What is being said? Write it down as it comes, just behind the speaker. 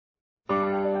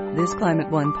This Climate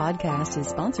One podcast is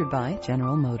sponsored by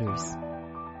General Motors.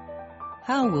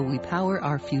 How will we power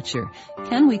our future?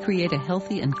 Can we create a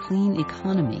healthy and clean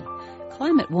economy?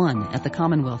 Climate One at the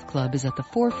Commonwealth Club is at the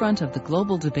forefront of the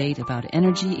global debate about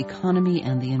energy, economy,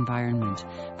 and the environment.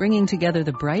 Bringing together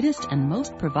the brightest and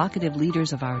most provocative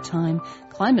leaders of our time,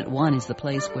 Climate One is the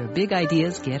place where big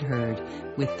ideas get heard.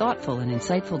 With thoughtful and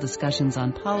insightful discussions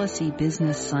on policy,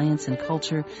 business, science, and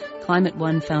culture, Climate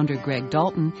One founder Greg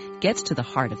Dalton gets to the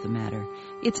heart of the matter.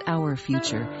 It's our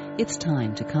future. It's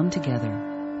time to come together.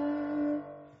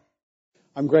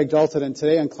 I'm Greg Dalton, and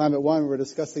today on Climate One, we're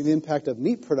discussing the impact of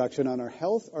meat production on our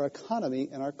health, our economy,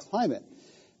 and our climate.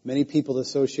 Many people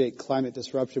associate climate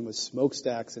disruption with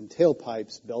smokestacks and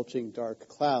tailpipes belching dark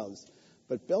clouds.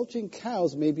 But belching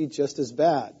cows may be just as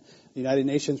bad. The United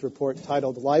Nations report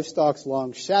titled Livestock's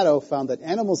Long Shadow found that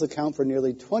animals account for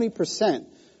nearly 20%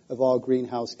 of all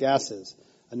greenhouse gases.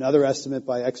 Another estimate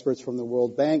by experts from the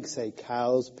World Bank say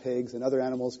cows, pigs, and other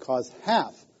animals cause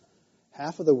half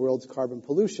of the world's carbon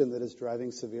pollution that is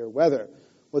driving severe weather.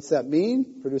 What's that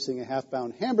mean? Producing a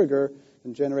half-pound hamburger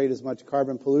can generate as much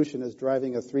carbon pollution as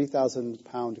driving a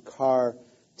 3,000-pound car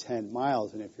 10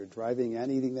 miles. And if you're driving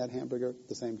and eating that hamburger at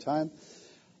the same time,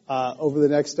 over the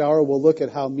next hour, we'll look at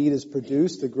how meat is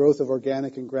produced, the growth of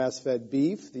organic and grass-fed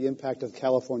beef, the impact of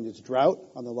California's drought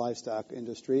on the livestock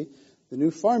industry, the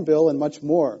new farm bill, and much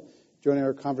more. Joining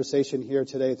our conversation here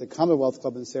today at the Commonwealth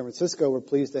Club in San Francisco, we're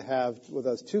pleased to have with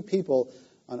us two people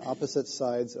on opposite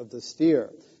sides of the steer.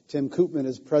 Tim Koopman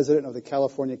is president of the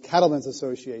California Cattlemen's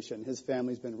Association. His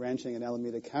family's been ranching in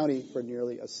Alameda County for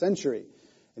nearly a century.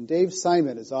 And Dave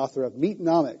Simon is author of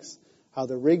Meatnomics, How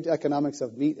the Rigged Economics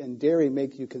of Meat and Dairy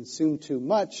Make You Consume Too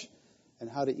Much, and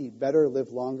How to Eat Better,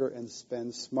 Live Longer, and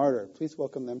Spend Smarter. Please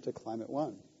welcome them to Climate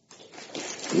One.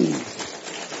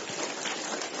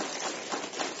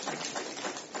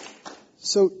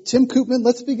 So, Tim Koopman,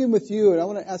 let's begin with you. And I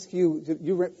want to ask you,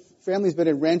 your family's been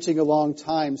in ranching a long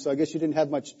time, so I guess you didn't have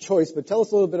much choice. But tell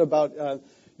us a little bit about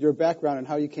your background and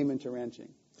how you came into ranching.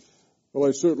 Well,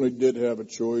 I certainly did have a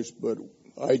choice, but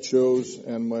I chose,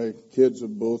 and my kids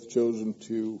have both chosen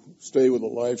to stay with a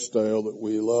lifestyle that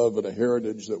we love and a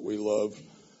heritage that we love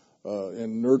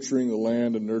in nurturing the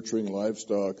land and nurturing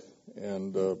livestock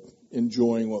and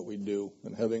enjoying what we do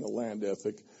and having a land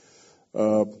ethic.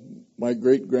 My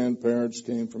great-grandparents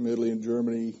came from Italy and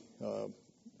Germany,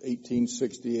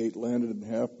 1868, landed in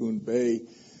Half Moon Bay,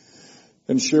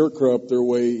 and sharecropped their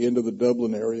way into the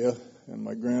Dublin area. And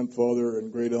my grandfather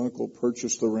and great-uncle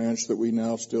purchased the ranch that we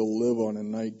now still live on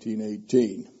in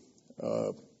 1918.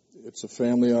 It's a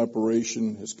family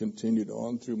operation, has continued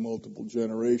on through multiple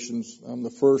generations. I'm the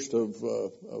first of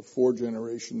four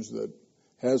generations that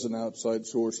has an outside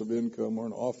source of income or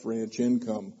an off-ranch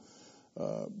income.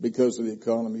 Because of the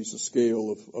economies of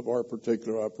scale of our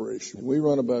particular operation. We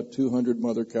run about 200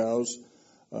 mother cows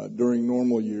during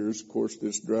normal years. Of course,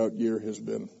 this drought year has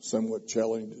been somewhat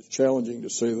challenging to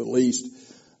say the least,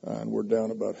 and we're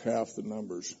down about half the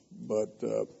numbers. But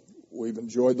we've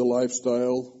enjoyed the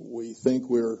lifestyle. We think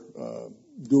we're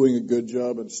doing a good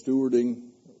job in stewarding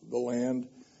the land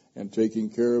and taking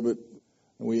care of it.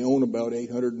 And we own about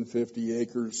 850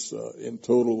 acres in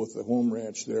total with the home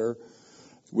ranch there.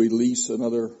 We lease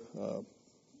another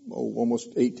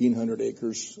almost 1,800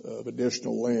 acres of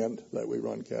additional land that we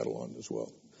run cattle on as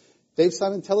well. Dave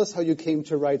Simon, tell us how you came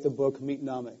to write the book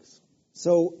Meatnomics.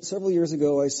 So several years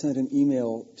ago, I sent an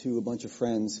email to a bunch of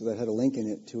friends that had a link in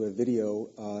it to a video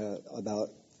about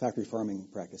factory farming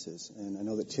practices. And I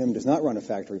know that Tim does not run a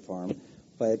factory farm,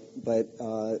 but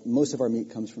most of our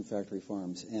meat comes from factory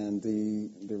farms. And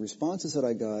the responses that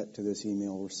I got to this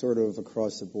email were sort of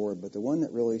across the board, but the one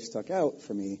that really stuck out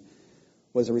for me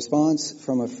was a response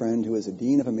from a friend who is a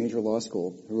dean of a major law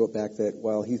school who wrote back that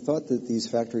while he thought that these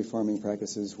factory farming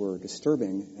practices were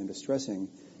disturbing and distressing,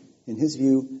 in his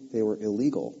view, they were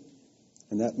illegal.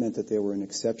 And that meant that they were an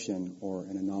exception or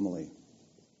an anomaly.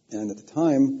 And at the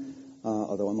time,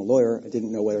 although I'm a lawyer, I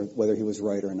didn't know whether he was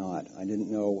right or not. I didn't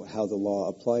know how the law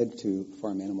applied to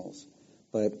farm animals.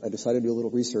 But I decided to do a little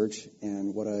research,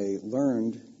 and what I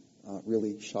learned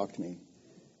really shocked me.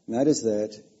 And that is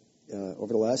that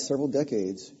over the last several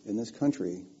decades in this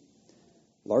country,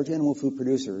 large animal food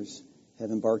producers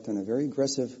have embarked on a very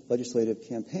aggressive legislative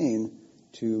campaign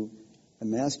to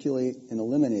emasculate and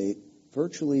eliminate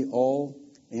virtually all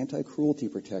anti-cruelty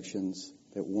protections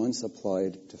that once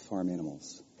applied to farm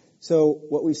animals. So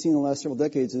what we've seen in the last several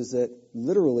decades is that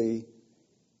literally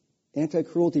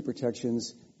anti-cruelty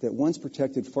protections that once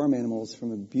protected farm animals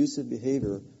from abusive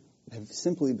behavior have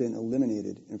simply been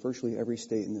eliminated in virtually every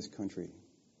state in this country.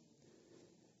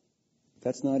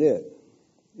 That's not it.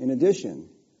 In addition,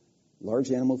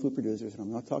 large animal food producers, and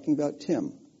I'm not talking about Tim,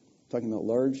 I'm talking about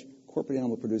large corporate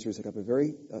animal producers that have a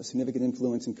very significant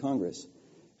influence in Congress,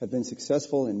 have been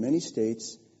successful in many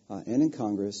states and in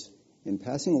Congress in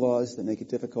passing laws that make it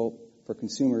difficult for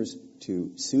consumers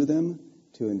to sue them,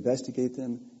 to investigate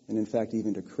them, and in fact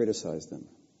even to criticize them.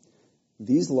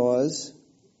 These laws,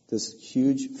 this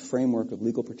huge framework of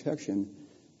legal protection,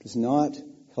 does not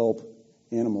help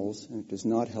animals and it does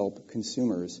not help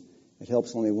consumers. It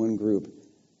helps only one group,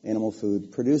 animal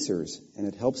food producers, and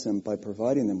it helps them by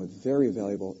providing them with very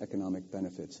valuable economic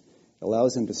benefits. It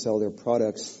allows them to sell their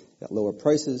products at lower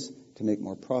prices, to make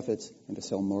more profits, and to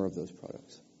sell more of those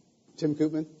products. Tim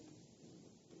Koopman?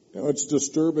 It's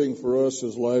disturbing for us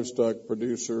as livestock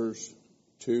producers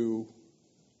to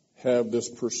have this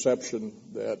perception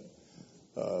that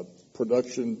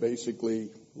production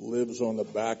basically lives on the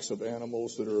backs of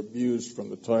animals that are abused from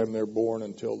the time they're born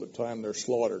until the time they're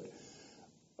slaughtered.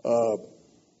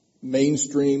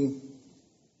 Mainstream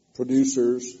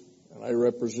producers, and I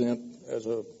represent as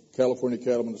a California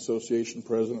Cattlemen's Association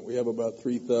president, we have about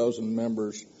 3,000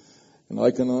 members. And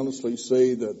I can honestly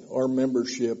say that our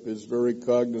membership is very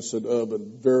cognizant of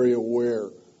and very aware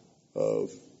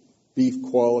of beef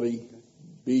quality,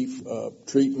 beef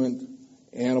treatment,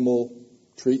 animal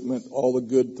treatment, all the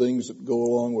good things that go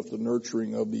along with the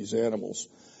nurturing of these animals.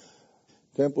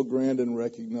 Temple Grandin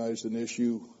recognized an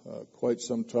issue quite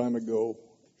some time ago.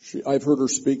 I've heard her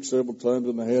speak several times,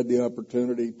 and I had the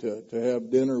opportunity to have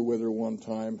dinner with her one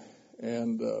time.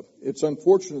 And it's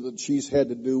unfortunate that she's had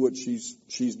to do what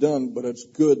she's done, but it's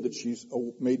good that she's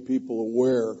made people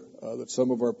aware that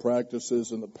some of our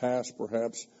practices in the past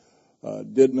perhaps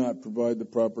did not provide the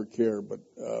proper care. But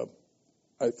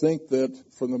I think that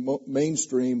from the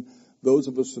mainstream, those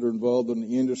of us that are involved in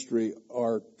the industry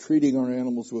are treating our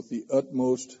animals with the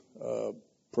utmost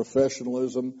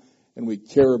professionalism, and we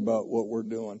care about what we're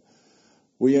doing.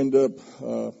 We end up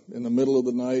in the middle of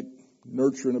the night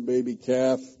nurturing a baby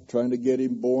calf, trying to get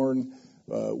him born.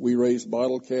 We raise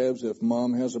bottle calves. If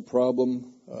mom has a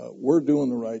problem, we're doing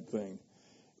the right thing.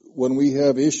 When we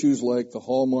have issues like the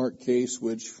Hallmark case,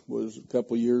 which was a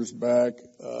couple of years back,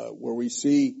 where we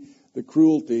see the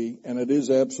cruelty, and it is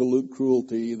absolute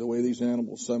cruelty, the way these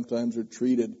animals sometimes are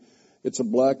treated, it's a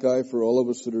black eye for all of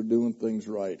us that are doing things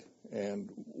right.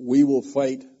 And we will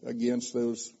fight against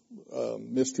those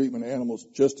mistreatment animals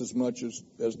just as much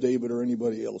as David or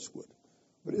anybody else would.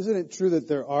 But isn't it true that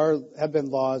there have been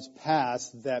laws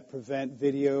passed that prevent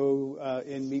video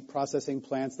in meat processing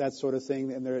plants, that sort of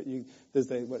thing? And there's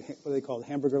what are they called,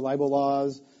 hamburger libel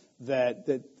laws,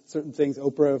 that certain things,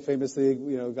 Oprah famously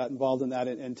got involved in that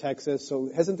in Texas. So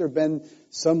hasn't there been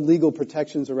some legal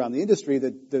protections around the industry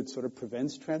that sort of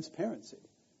prevents transparency?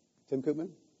 Tim Koopman?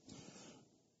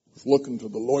 I was looking to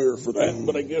the lawyer for that,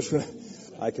 but I guess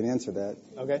I can answer that.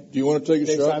 Okay. Do you want to take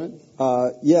a shot? Simon?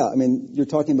 Yeah, I mean, you're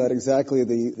talking about exactly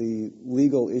the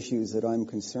legal issues that I'm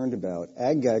concerned about.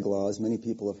 Ag-gag laws, many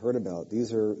people have heard about.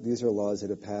 These are laws that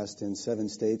have passed in 7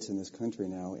 states in this country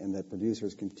now, and that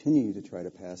producers continue to try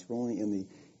to pass. We're only in the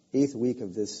 8th week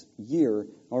of this year.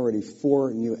 Already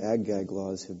 4 new ag-gag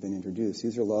laws have been introduced.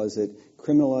 These are laws that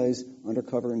criminalize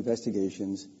undercover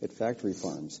investigations at factory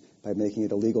farms by making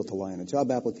it illegal to lie on a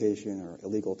job application or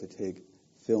illegal to take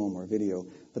film or video.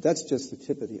 But that's just the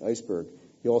tip of the iceberg.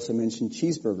 You also mentioned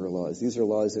cheeseburger laws. These are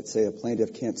laws that say a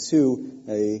plaintiff can't sue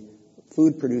a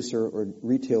food producer or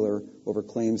retailer over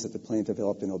claims that the plaintiff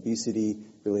developed an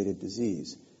obesity-related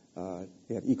disease.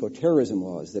 You have eco-terrorism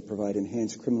laws that provide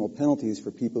enhanced criminal penalties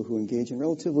for people who engage in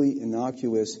relatively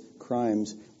innocuous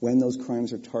crimes when those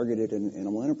crimes are targeted in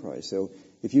animal enterprise. So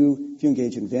if you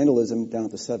engage in vandalism down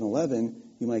at the 7-Eleven,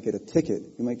 you might get a ticket.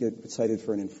 You might get cited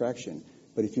for an infraction.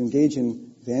 But if you engage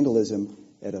in vandalism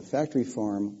at a factory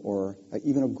farm or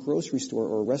even a grocery store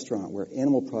or a restaurant where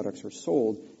animal products are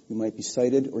sold, you might be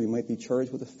cited or you might be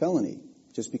charged with a felony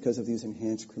just because of these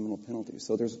enhanced criminal penalties.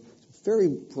 So there's a very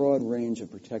broad range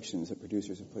of protections that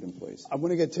producers have put in place. I'm going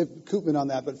to get Tim Koopman on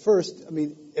that, but first, I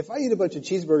mean, if I eat a bunch of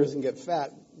cheeseburgers and get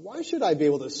fat, why should I be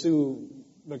able to sue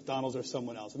McDonald's or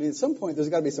someone else? I mean, at some point, there's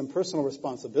got to be some personal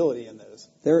responsibility in this.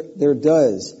 There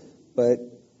does, but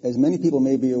as many people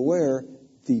may be aware,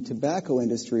 the tobacco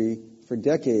industry for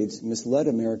decades misled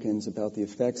Americans about the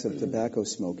effects of tobacco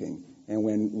smoking. And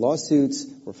when lawsuits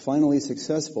were finally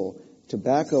successful,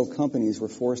 tobacco companies were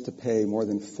forced to pay more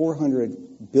than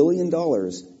 $400 billion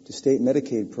to state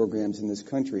Medicaid programs in this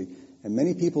country. And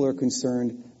many people are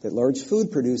concerned that large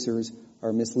food producers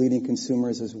are misleading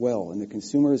consumers as well. And the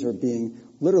consumers are being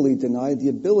literally denied the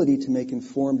ability to make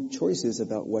informed choices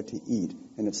about what to eat.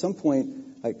 And at some point,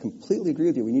 I completely agree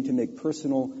with you. We need to make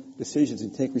personal decisions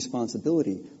and take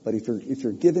responsibility. But if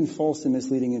you're given false and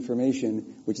misleading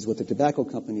information, which is what the tobacco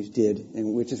companies did,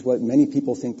 and which is what many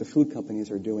people think the food companies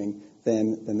are doing,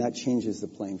 then that changes the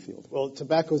playing field. Well,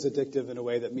 tobacco is addictive in a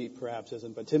way that meat perhaps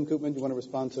isn't. But Tim Koopman, do you want to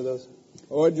respond to those?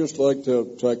 Oh, I'd just like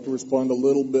to respond a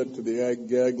little bit to the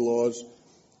ag-gag laws.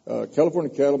 California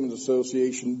Cattlemen's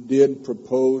Association did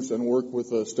propose and work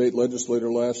with a state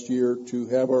legislator last year to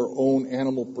have our own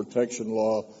animal protection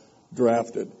law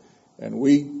drafted. And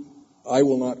I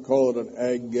will not call it an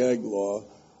ag-gag law.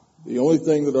 The only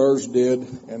thing that ours did,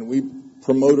 and we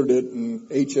promoted it, and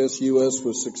HSUS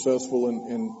was successful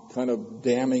in kind of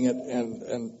damning it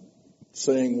and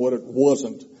saying what it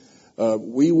wasn't.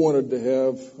 We wanted to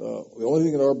have, the only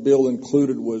thing that our bill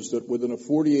included was that within a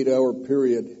 48-hour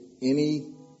period,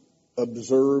 any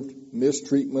observed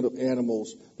mistreatment of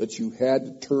animals, that you had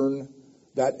to turn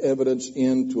that evidence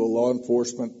in to a law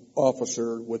enforcement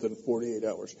officer within 48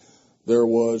 hours. There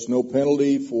was no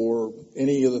penalty for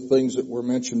any of the things that were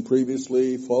mentioned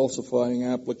previously, falsifying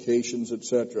applications,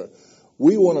 etc.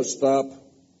 We want to stop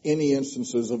any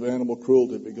instances of animal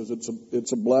cruelty because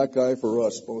it's a black eye for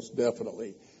us, most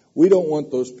definitely. We don't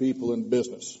want those people in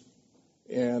business.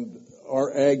 And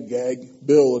our ag-gag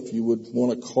bill, if you would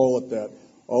want to call it that,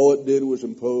 all it did was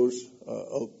impose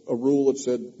a rule that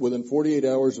said within 48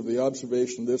 hours of the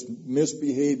observation of this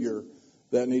misbehavior,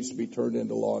 that needs to be turned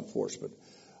into law enforcement.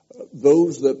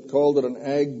 Those that called it an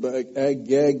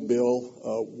ag-gag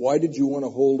bill, why did you want to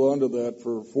hold on to that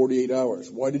for 48 hours?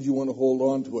 Why did you want to hold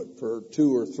on to it for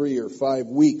 2 or 3 or 5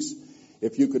 weeks?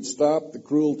 If you could stop the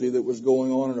cruelty that was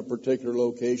going on in a particular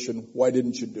location, why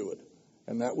didn't you do it?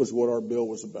 And that was what our bill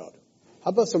was about. How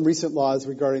about some recent laws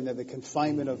regarding the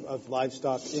confinement of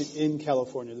livestock in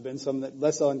California? There have been some that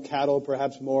less on cattle,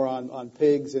 perhaps more on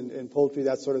pigs and poultry,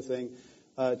 that sort of thing.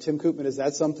 Tim Koopman, is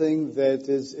that something that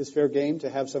is fair game to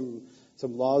have some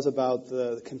laws about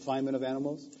the confinement of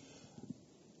animals?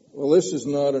 Well, this is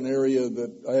not an area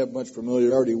that I have much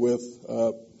familiarity with.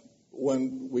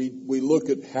 When we look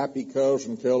at happy cows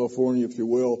in California, if you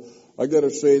will, I got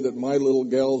to say that my little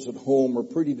gals at home are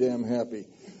pretty damn happy.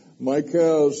 My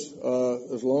cows,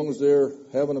 as long as they're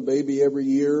having a baby every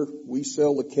year, we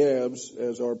sell the calves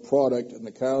as our product, and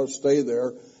the cows stay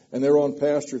there, and they're on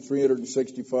pasture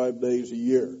 365 days a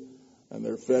year. And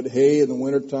they're fed hay in the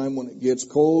wintertime when it gets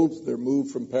cold. They're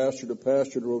moved from pasture to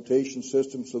pasture to rotation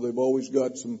system, so they've always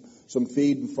got some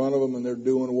feed in front of them, and they're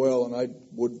doing well. And I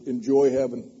would enjoy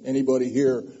having anybody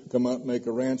here come out and make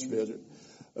a ranch visit.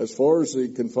 As far as the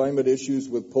confinement issues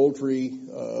with poultry,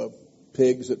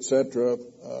 pigs, etc.,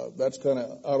 that's kind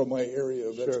of out of my area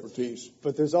of expertise.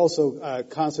 But there's also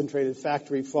concentrated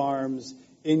factory farms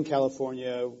in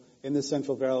California, in the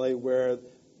Central Valley, where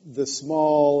the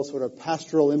small sort of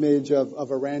pastoral image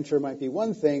of a rancher might be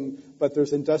one thing, but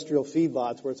there's industrial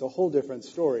feedlots where it's a whole different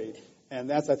story. And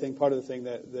that's, I think, part of the thing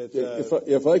that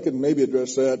if I could maybe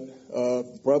address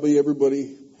that, probably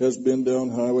everybody has been down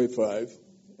Highway 5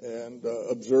 and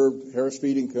observed Harris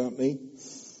Feeding Company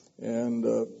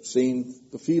and seen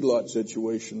the feedlot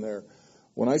situation there.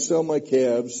 When I sell my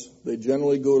calves, they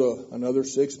generally go to another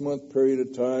 6-month period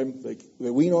of time. They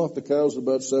wean off the cows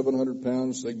about 700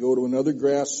 pounds. They go to another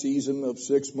grass season of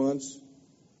 6 months.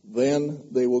 Then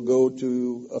they will go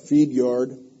to a feed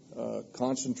yard,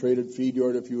 concentrated feed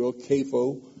yard, if you will,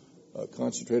 CAFO,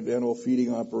 concentrated animal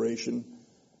feeding operation.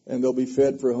 And they'll be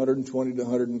fed for 120 to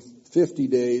 150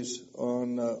 days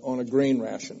on a grain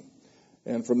ration.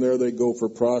 And from there they go for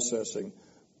processing.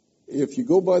 If you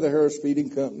go by the Harris Feeding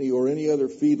Company or any other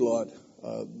feedlot,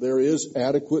 there is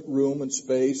adequate room and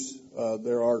space.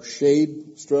 There are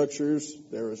shade structures.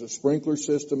 There is a sprinkler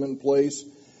system in place.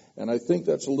 And I think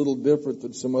that's a little different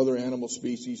than some other animal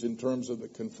species in terms of the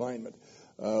confinement.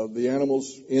 The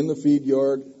animals in the feed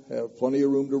yard have plenty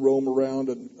of room to roam around,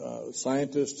 and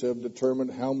scientists have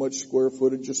determined how much square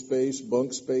footage of space,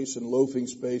 bunk space, and loafing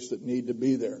space that need to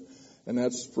be there. And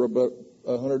that's for about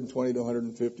 120 to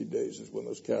 150 days is when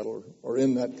those cattle are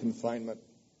in that confinement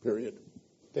period.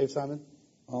 Dave Simon?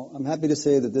 Well, I'm happy to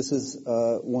say that this is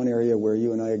one area where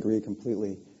you and I agree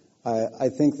completely. I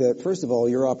think that, first of all,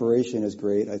 your operation is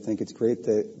great. I think it's great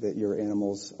that your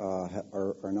animals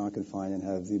are not confined and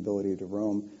have the ability to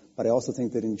roam. But I also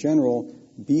think that in general,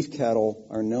 beef cattle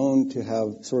are known to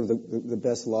have sort of the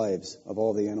best lives of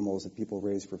all the animals that people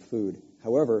raise for food.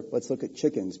 However, let's look at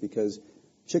chickens, because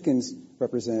chickens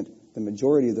represent the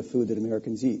majority of the food that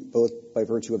Americans eat, both by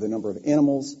virtue of the number of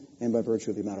animals and by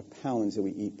virtue of the amount of pounds that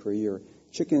we eat per year.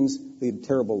 Chickens lead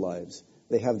terrible lives.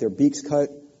 They have their beaks cut.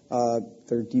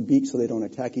 They're debeaked so they don't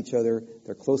attack each other.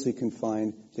 They're closely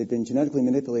confined. They've been genetically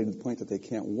manipulated to the point that they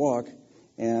can't walk.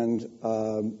 And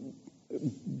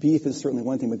Beef is certainly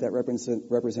one thing, but that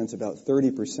represents about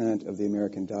 30% of the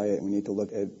American diet. We need to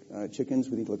look at chickens.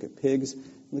 We need to look at pigs. We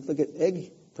need to look at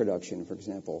egg production, for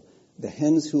example. The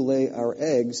hens who lay our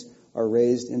eggs are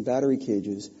raised in battery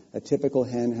cages. A typical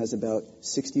hen has about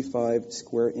 65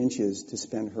 square inches to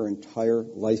spend her entire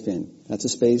life in. That's a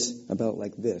space about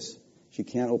like this. She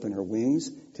can't open her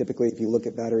wings. Typically, if you look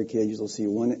at battery cages, you'll see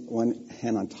one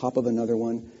hen on top of another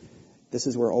one. This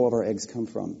is where all of our eggs come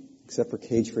from, except for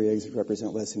cage-free eggs, which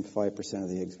represent less than 5% of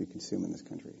the eggs we consume in this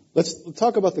country. Let's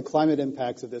talk about the climate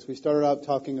impacts of this. We started out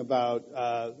talking about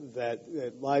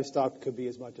that livestock could be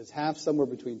as much as half, somewhere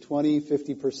between 20,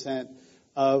 50%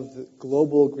 of the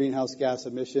global greenhouse gas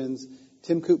emissions.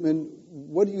 Tim Koopman,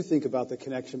 what do you think about the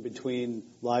connection between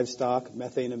livestock,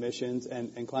 methane emissions,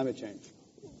 and climate change?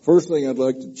 First thing I'd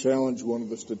like to challenge one of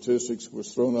the statistics that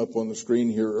was thrown up on the screen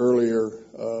here earlier.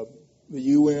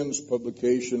 The UN's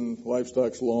publication,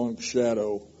 Livestock's Long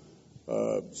Shadow,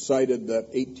 cited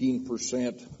that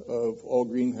 18% of all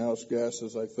greenhouse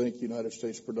gases, I think United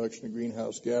States production of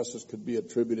greenhouse gases, could be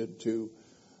attributed to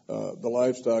the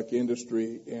livestock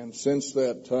industry. And since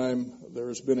that time, there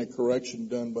has been a correction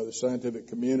done by the scientific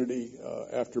community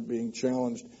after being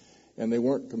challenged, and they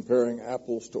weren't comparing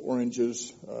apples to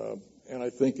oranges, and I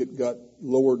think it got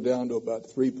lowered down to about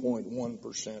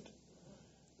 3.1%.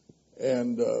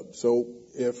 And so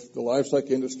if the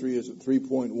livestock industry is at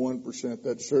 3.1%,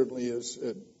 that certainly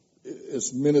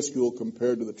is minuscule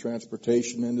compared to the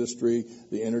transportation industry,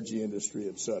 the energy industry,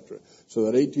 et cetera. So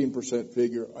that 18%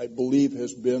 figure, I believe,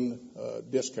 has been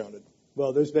discounted.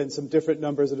 Well, there's been some different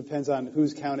numbers. It depends on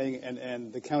who's counting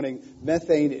and the counting.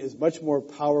 Methane is much more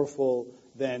powerful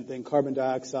than carbon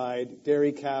dioxide.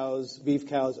 Dairy cows, beef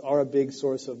cows are a big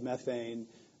source of methane.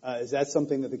 Is that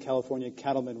something that the California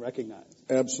cattlemen recognize?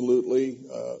 Absolutely.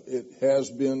 It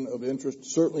has been of interest.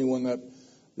 Certainly when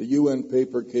the UN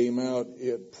paper came out,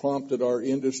 it prompted our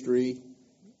industry,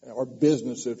 our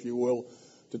business, if you will,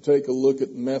 to take a look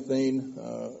at methane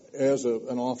as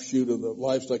an offshoot of the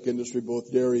livestock industry,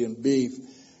 both dairy and beef.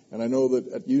 And I know that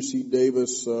at UC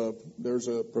Davis, there's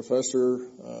a professor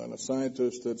and a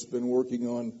scientist that's been working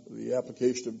on the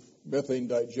application of methane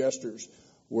digesters,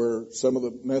 where some of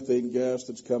the methane gas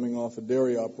that's coming off of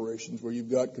dairy operations, where you've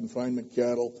got confinement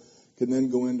cattle, can then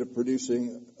go into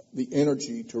producing the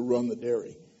energy to run the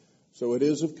dairy. So it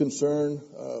is of concern.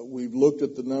 We've looked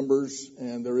at the numbers,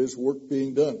 and there is work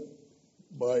being done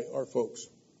by our folks.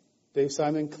 Dave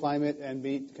Simon, climate and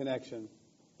meat connection.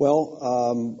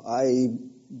 Well,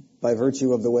 by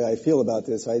virtue of the way I feel about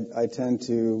this, I tend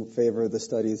to favor the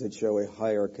studies that show a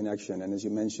higher connection. And as you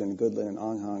mentioned, Goodland and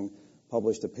Onghang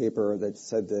published a paper that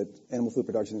said that animal food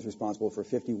production is responsible for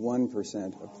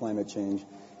 51% of climate change.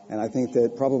 And I think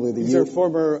that probably these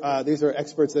are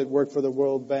experts that work for the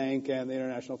World Bank and the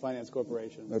International Finance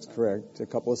Corporation. That's correct. A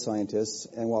couple of scientists.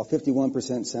 And while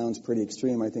 51% sounds pretty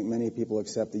extreme, I think many people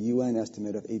accept the UN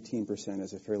estimate of 18%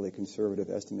 as a fairly conservative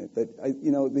estimate. But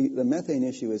the methane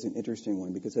issue is an interesting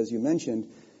one because, as you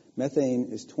mentioned, methane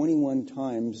is 21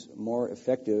 times more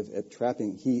effective at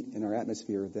trapping heat in our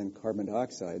atmosphere than carbon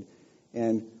dioxide.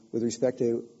 And with respect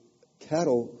to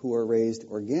cattle who are raised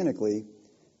organically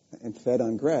and fed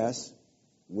on grass,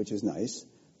 which is nice,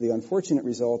 the unfortunate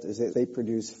result is that they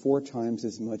produce 4 times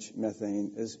as much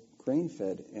methane as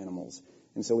grain-fed animals.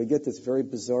 And so we get this very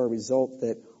bizarre result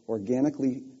that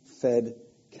organically fed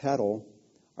cattle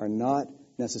are not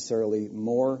necessarily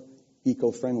more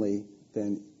eco-friendly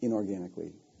than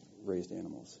inorganically raised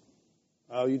animals.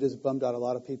 Oh, you just bummed out a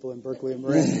lot of people in Berkeley and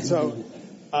Marin. So,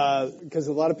 because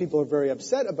a lot of people are very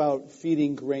upset about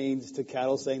feeding grains to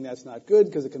cattle, saying that's not good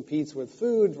because it competes with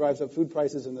food, drives up food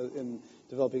prices in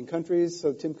developing countries.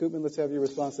 So, Tim Koopman, let's have your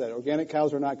response to that. Organic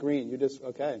cows are not green. You're just,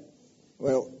 okay.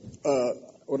 Well, I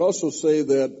would also say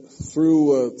that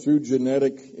through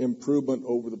genetic improvement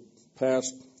over the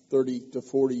past 30 to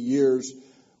 40 years,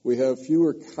 we have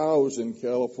fewer cows in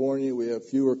California. We have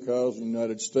fewer cows in the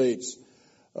United States.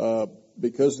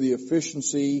 Because the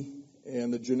efficiency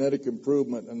and the genetic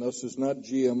improvement, and this is not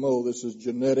GMO, this is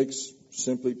genetics,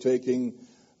 simply taking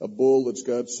a bull that's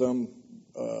got some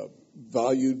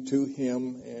value to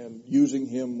him and using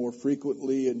him more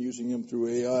frequently and using him through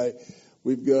AI.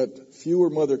 We've got fewer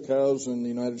mother cows in the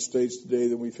United States today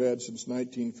than we've had since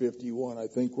 1951. I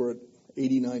think we're at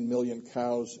 89 million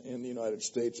cows in the United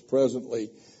States presently,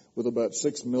 with about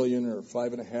 6 million or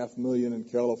 5.5 million in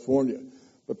California.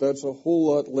 But that's a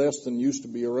whole lot less than used to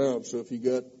be around. So if you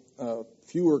got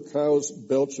fewer cows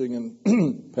belching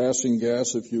and passing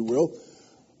gas, if you will,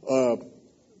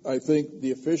 I think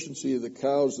the efficiency of the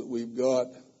cows that we've got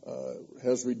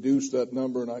has reduced that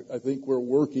number, and I think we're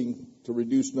working to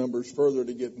reduce numbers further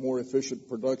to get more efficient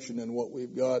production in what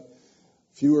we've got.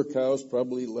 Fewer cows,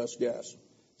 probably less gas.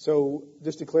 So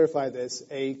just to clarify this,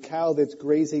 a cow that's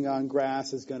grazing on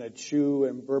grass is going to chew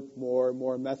and burp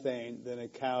more methane than a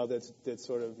cow that's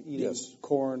sort of eating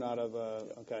corn out of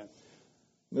a, okay.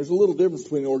 There's a little difference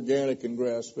between organic and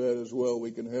grass-fed as well.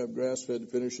 We can have grass-fed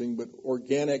finishing, but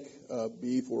organic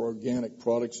beef or organic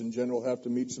products in general have to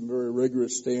meet some very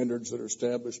rigorous standards that are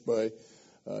established by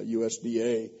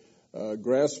USDA.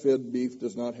 Grass-fed beef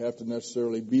does not have to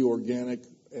necessarily be organic,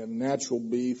 and natural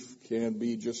beef can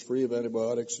be just free of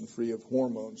antibiotics and free of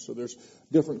hormones. So there's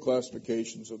different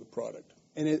classifications of the product.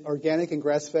 And organic and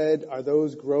grass-fed, are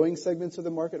those growing segments of the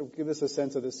market? Give us a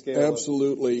sense of the scale.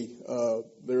 Absolutely.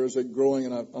 There is a growing,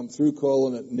 and I'm through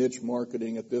calling it niche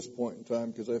marketing at this point in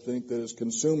time, because I think that as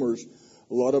consumers,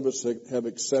 a lot of us have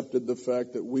accepted the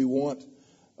fact that we want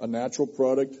a natural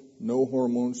product, no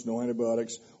hormones, no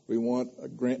antibiotics. We want a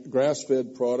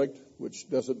grass-fed product, which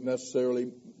doesn't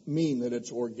necessarily mean that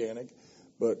it's organic,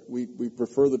 but we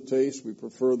prefer the taste. We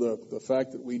prefer the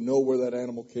fact that we know where that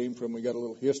animal came from. We got a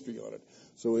little history on it.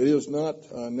 So it is not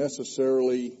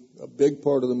necessarily a big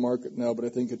part of the market now, but I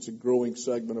think it's a growing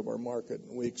segment of our market,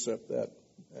 and we accept that,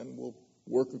 and we'll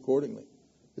work accordingly.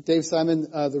 But Dave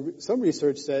Simon, some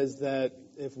research says that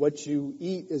if what you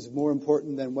eat is more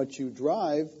important than what you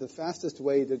drive, the fastest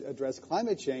way to address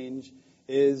climate change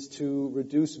is to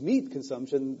reduce meat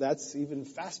consumption. That's even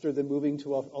faster than moving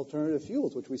to alternative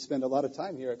fuels, which we spend a lot of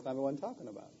time here at Climate One talking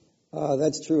about.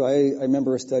 That's true. I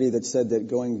remember a study that said that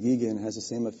going vegan has the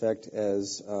same effect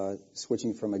as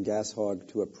switching from a gas hog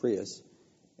to a Prius.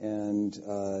 And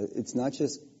it's not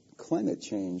just climate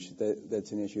change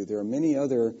that's an issue. There are many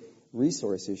other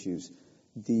resource issues.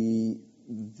 The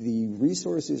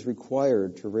resources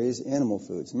required to raise animal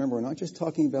foods. Remember, we're not just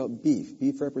talking about beef.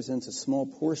 Beef represents a small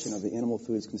portion of the animal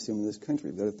foods consumed in this country.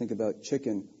 We've got to think about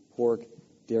chicken, pork,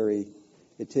 dairy.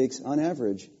 It takes, on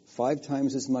average, 5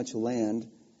 times as much land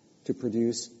to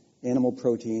produce animal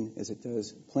protein as it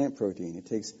does plant protein. It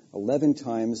takes 11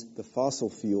 times the fossil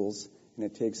fuels, and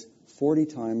it takes 40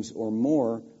 times or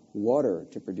more water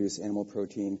to produce animal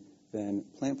protein than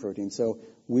plant protein. So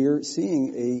we're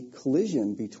seeing a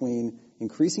collision between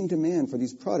increasing demand for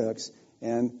these products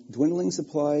and dwindling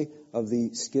supply of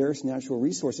the scarce natural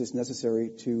resources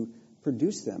necessary to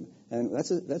produce them. And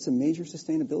that's a major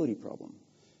sustainability problem.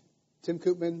 Tim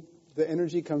Koopman, the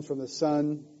energy comes from the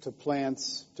sun to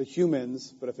plants to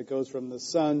humans, but if it goes from the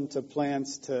sun to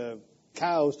plants to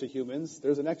cows to humans,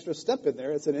 there's an extra step in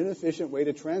there. It's an inefficient way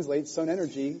to translate sun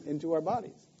energy into our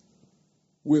bodies.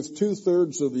 With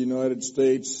 2/3 of the United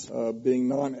States being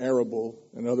non-arable,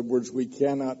 in other words, we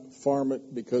cannot farm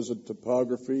it because of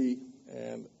topography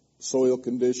and soil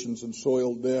conditions and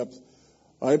soil depth,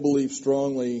 I believe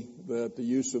strongly that the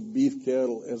use of beef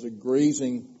cattle as a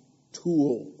grazing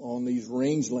tool on these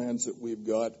rangelands that we've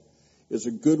got is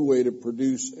a good way to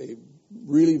produce a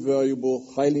really valuable,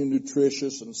 highly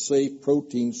nutritious, and safe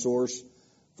protein source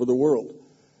for the world.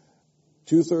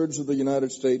 2/3 of the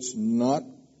United States not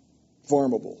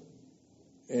farmable,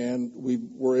 and we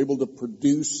were able to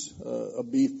produce a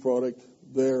beef product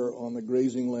there on the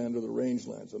grazing land or the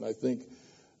rangelands. And I think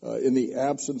in the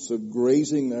absence of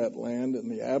grazing that land, in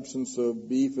the absence of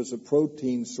beef as a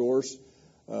protein source,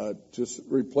 to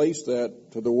replace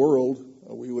that to the world,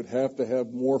 we would have to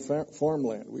have more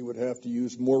farmland. We would have to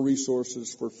use more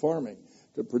resources for farming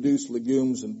to produce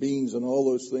legumes and beans and all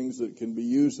those things that can be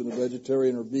used in a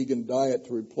vegetarian or vegan diet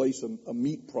to replace a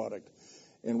meat product.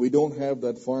 And we don't have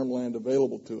that farmland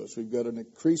available to us. We've got an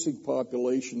increasing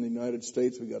population in the United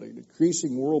States. We've got an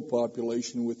increasing world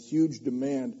population with huge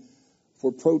demand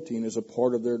for protein as a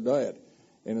part of their diet.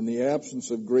 And in the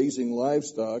absence of grazing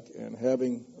livestock and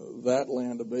having that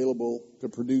land available to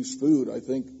produce food, I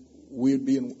think we'd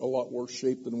be in a lot worse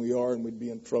shape than we are, and we'd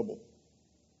be in trouble.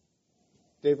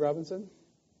 Dave Robinson?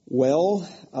 Well,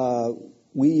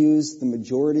 we use the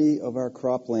majority of our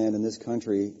cropland in this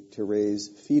country to raise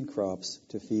feed crops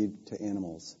to feed to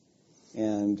animals.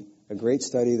 And a great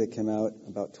study that came out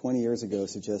about 20 years ago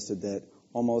suggested that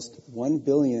almost 1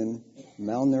 billion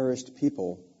malnourished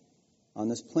people on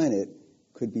this planet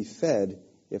could be fed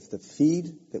if the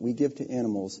feed that we give to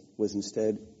animals was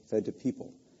instead fed to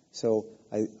people. So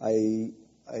I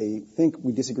think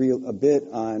we disagree a bit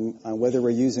on whether we're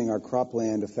using our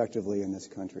cropland effectively in this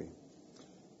country.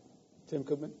 Tim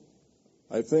Koopman?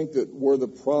 I think that where the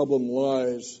problem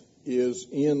lies is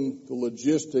in the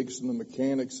logistics and the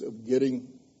mechanics of getting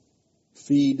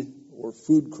feed or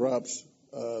food crops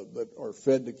that are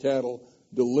fed to cattle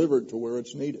delivered to where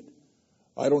it's needed.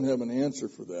 I don't have an answer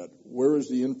for that. Where is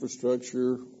the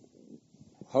infrastructure?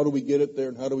 how do we get it there,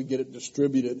 and how do we get it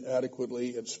distributed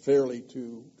adequately and fairly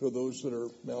to those that are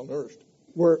malnourished?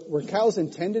 Were cows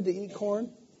intended to eat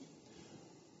corn?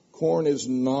 Corn is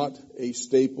not a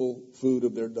staple food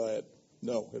of their diet.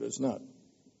 No, it is not.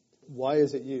 Why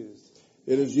is it used?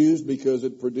 It is used because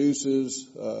it produces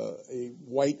a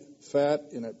white fat,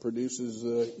 and it produces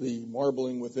the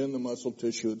marbling within the muscle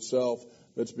tissue itself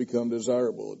that's become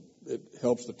desirable. It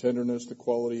helps the tenderness, the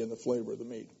quality, and the flavor of the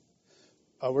meat.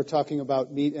 We're talking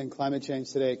about meat and climate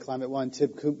change today. Climate One, Tim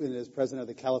Koopman is president of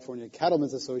the California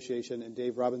Cattlemen's Association, and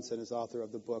Dave Robinson is author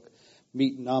of the book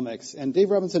Meatnomics. And Dave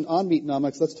Robinson, on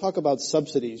Meatnomics, let's talk about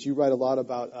subsidies. You write a lot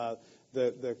about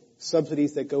the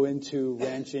subsidies that go into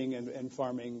ranching and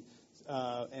farming,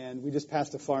 and we just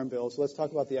passed a farm bill, so let's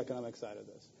talk about the economic side of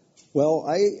this. Well,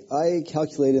 I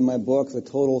calculated in my book the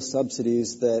total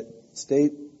subsidies that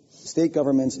state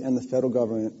governments and the federal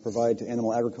government provide to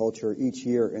animal agriculture each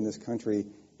year in this country,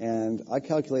 and I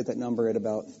calculate that number at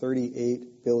about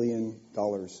 $38 billion.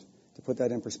 To put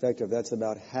that in perspective, that's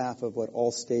about half of what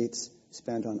all states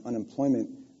spent on unemployment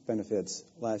benefits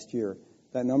last year.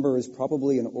 That number is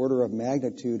probably an order of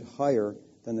magnitude higher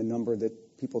than the number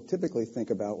that people typically think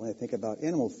about when they think about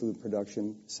animal food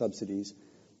production subsidies.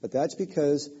 But that's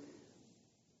because,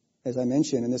 as I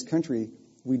mentioned, in this country,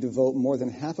 we devote more than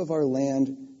half of our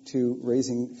land to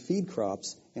raising feed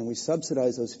crops, and we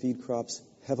subsidize those feed crops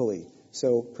heavily.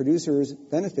 So producers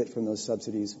benefit from those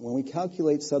subsidies. When we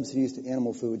calculate subsidies to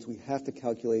animal foods, we have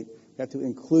to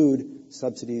include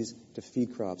subsidies to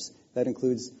feed crops. That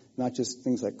includes not just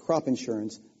things like crop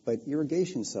insurance, but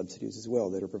irrigation subsidies as well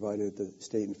that are provided at the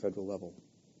state and federal level.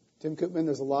 Tim Koopman,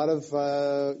 there's a lot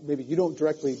of, maybe you don't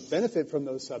directly benefit from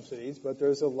those subsidies, but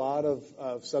there's a lot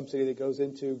of subsidy that goes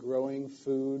into growing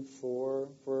food for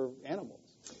animals.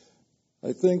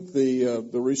 I think the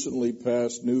recently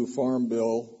passed new farm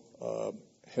bill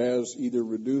has either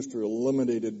reduced or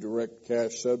eliminated direct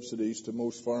cash subsidies to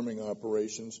most farming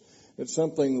operations. It's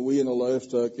something that we in the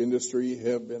livestock industry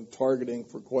have been targeting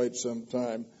for quite some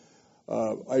time.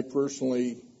 I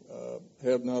personally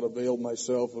have not availed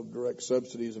myself of direct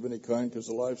subsidies of any kind because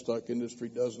the livestock industry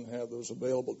doesn't have those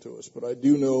available to us. But I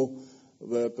do know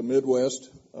that the Midwest,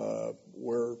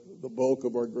 where the bulk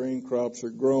of our grain crops are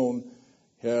grown,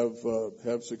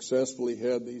 have successfully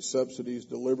had these subsidies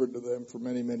delivered to them for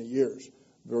many, many years.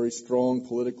 Very strong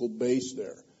political base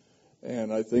there.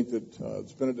 And I think that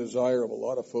it's been a desire of a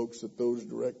lot of folks that those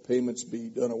direct payments be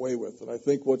done away with. And I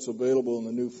think what's available in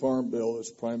the new farm bill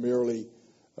is primarily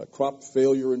crop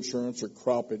failure insurance or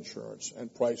crop insurance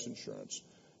and price insurance,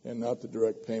 and not the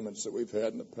direct payments that we've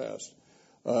had in the past.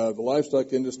 The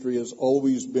livestock industry has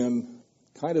always been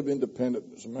kind of independent.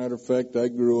 As a matter of fact, I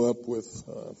grew up with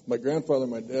my grandfather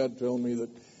and my dad telling me that,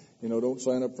 don't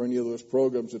sign up for any of those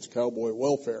programs. It's cowboy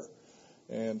welfare.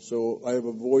 And so I have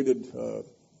avoided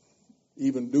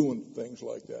even doing things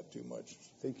like that too much.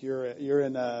 I think you're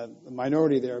in a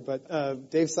minority there.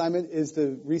 But Dave Simon, is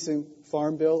the recent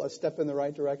farm bill a step in the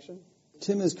right direction?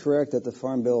 Tim is correct that the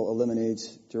Farm Bill eliminates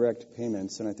direct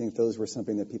payments, and I think those were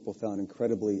something that people found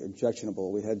incredibly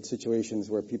objectionable. We had situations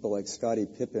where people like Scottie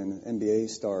Pippen, NBA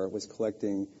star, was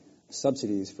collecting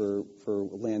subsidies for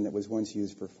land that was once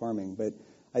used for farming. But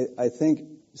I think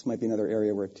this might be another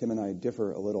area where Tim and I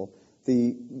differ a little.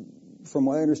 From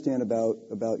what I understand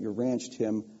about your ranch,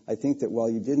 Tim, I think that while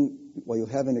you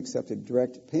haven't accepted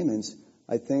direct payments,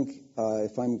 I think,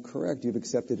 if I'm correct, you've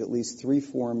accepted at least 3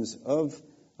 forms of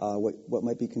what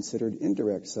might be considered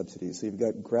indirect subsidies. So you've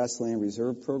got Grassland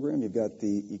Reserve Program, you've got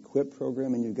the EQIP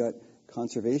program, and you've got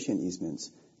conservation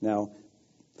easements. Now,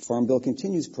 Farm Bill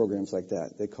continues programs like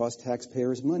that. They cost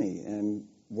taxpayers money, and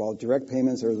while direct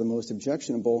payments are the most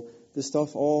objectionable, this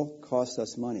stuff all costs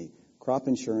us money. Crop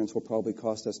insurance will probably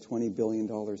cost us $20 billion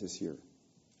this year.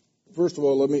 First of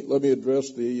all, let me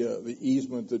address the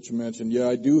easement that you mentioned. Yeah,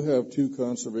 I do have 2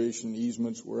 conservation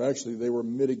easements where actually they were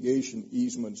mitigation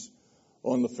easements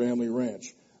on the family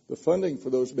ranch. The funding for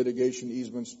those mitigation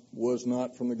easements was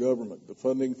not from the government. The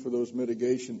funding for those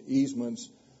mitigation easements,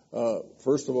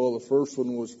 first of all, the first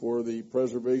one was for the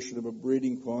preservation of a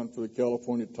breeding pond for the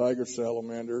California tiger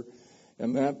salamander,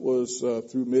 and that was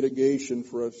through mitigation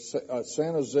for a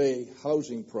San Jose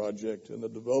housing project, and the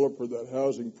developer of that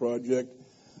housing project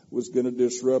was going to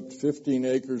disrupt 15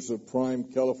 acres of prime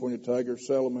California tiger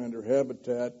salamander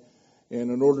habitat. And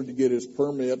in order to get his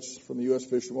permits from the U.S.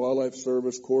 Fish and Wildlife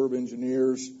Service, Corps of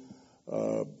Engineers,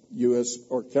 U.S.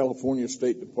 or California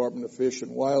State Department of Fish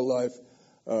and Wildlife,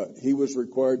 he was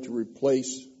required to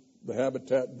replace the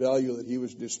habitat value that he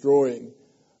was destroying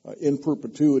in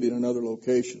perpetuity in another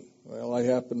location. Well, I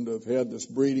happen to have had this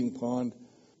breeding pond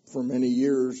for many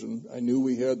years, and I knew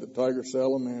we had the tiger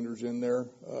salamanders in there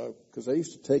because I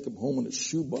used to take them home in a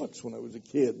shoebox when I was a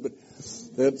kid. But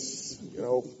that's,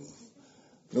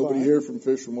 nobody here from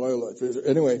Fish and Wildlife.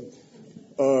 Anyway,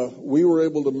 we were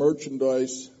able to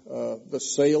merchandise the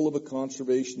sale of a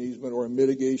conservation easement or a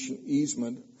mitigation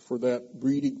easement for that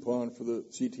breeding pond for the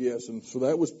CTS. And so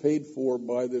that was paid for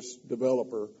by this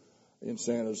developer in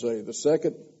San Jose. The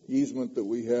second easement that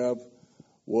we have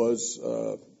was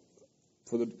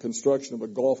for the construction of a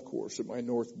golf course at my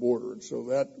north border. And so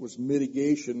that was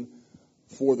mitigation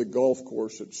for the golf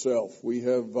course itself. We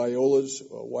have violas,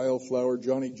 wildflower,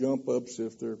 Johnny jump-ups,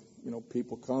 if they're,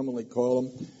 people commonly call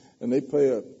them, and they play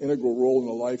an integral role in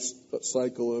the life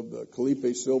cycle of the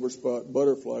Calipe silver spot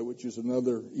butterfly, which is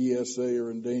another ESA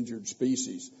or endangered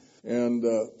species. And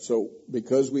so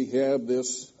because we have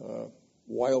this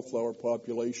wildflower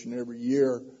population every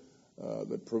year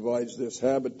that provides this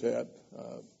habitat,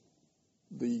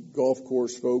 the golf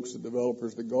course folks, the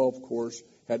developers of the golf course,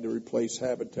 had to replace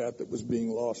habitat that was being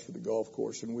lost for the golf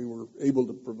course, and we were able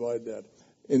to provide that.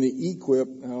 In the EQIP,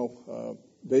 now,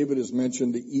 David has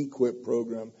mentioned the EQIP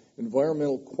program,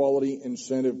 Environmental Quality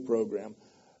Incentive Program.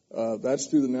 That's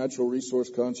through the Natural Resource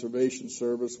Conservation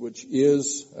Service, which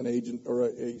is an agent or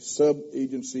a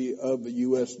sub-agency of the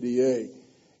USDA.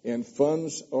 And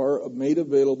funds are made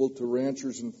available to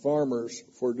ranchers and farmers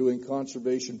for doing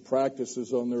conservation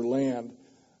practices on their land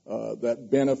that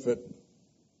benefit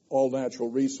all natural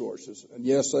resources. And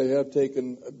yes, I have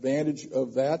taken advantage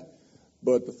of that,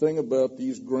 but the thing about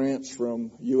these grants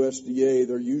from USDA,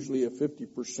 they're usually a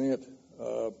 50%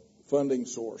 funding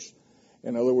source.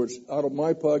 In other words, out of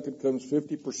my pocket comes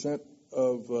 50%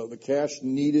 of the cash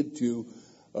needed to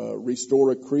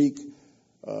restore a creek,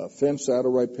 fence out a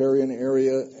riparian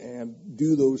area, and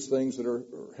do those things that are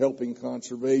helping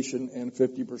conservation, and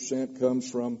 50%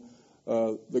 comes from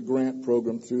the grant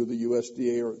program through the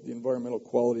USDA or the Environmental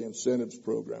Quality Incentives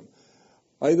Program.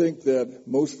 I think that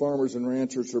most farmers and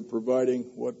ranchers are providing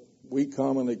what we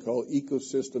commonly call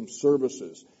ecosystem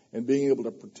services, and being able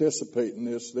to participate in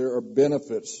this, there are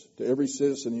benefits to every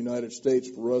citizen in the United States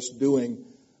for us doing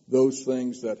those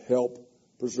things that help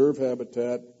preserve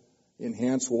habitat,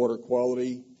 enhance water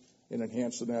quality, and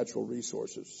enhance the natural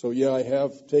resources. So, yeah, I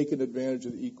have taken advantage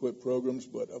of the EQIP programs,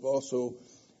 but I've also,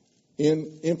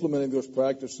 in implementing those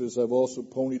practices, I've also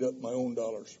ponied up my own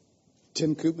dollars.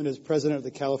 Tim Koopman is president of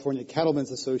the California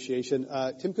Cattlemen's Association.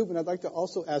 Tim Koopman, I'd like to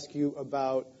also ask you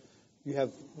about, you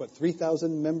have,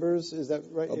 3,000 members, is that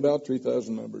right? About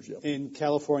 3,000 members, yeah. In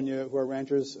California who are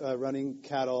ranchers running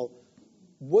cattle.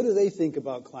 What do they think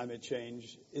about climate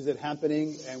change? Is it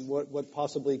happening, and what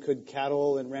possibly could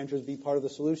cattle and ranchers be part of the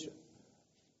solution?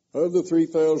 Of the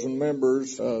 3,000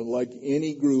 members, like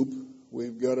any group,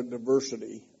 we've got a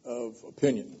diversity of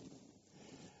opinion.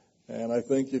 And I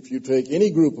think if you take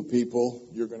any group of people,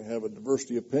 you're going to have a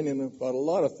diversity of opinion about a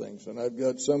lot of things. And I've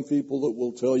got some people that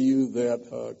will tell you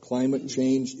that climate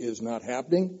change is not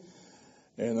happening.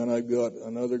 And then I've got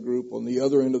another group on the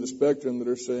other end of the spectrum that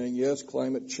are saying, yes,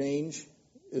 climate change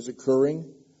is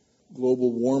occurring,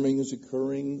 global warming is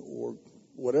occurring, or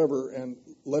whatever, and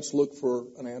let's look for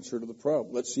an answer to the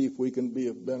problem. Let's see if we can be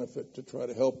of benefit to try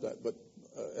to help that. But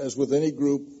as with any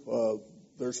group,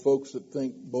 there's folks that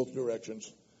think both directions.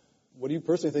 What do you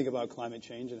personally think about climate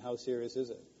change, and how serious is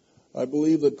it? I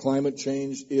believe that climate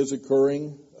change is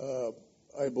occurring.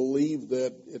 I believe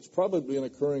that it's probably been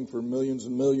occurring for millions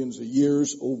and millions of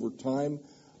years over time.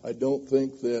 I don't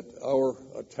think that our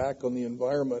attack on the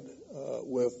environment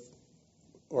with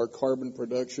our carbon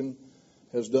production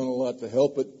has done a lot to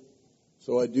help it.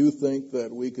 So I do think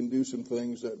that we can do some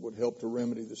things that would help to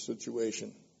remedy the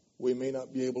situation. We may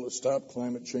not be able to stop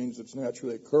climate change that's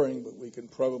naturally occurring, but we can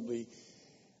probably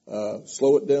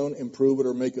slow it down, improve it,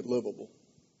 or make it livable.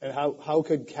 And how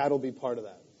could cattle be part of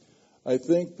that? I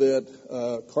think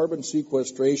that carbon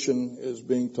sequestration is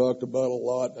being talked about a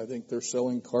lot. I think they're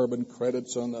selling carbon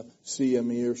credits on the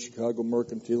CME or Chicago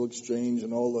Mercantile Exchange,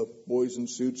 and all the boys in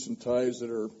suits and ties that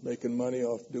are making money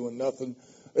off doing nothing.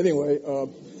 Anyway,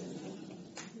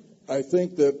 I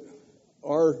think that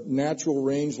our natural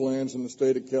rangelands in the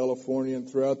state of California and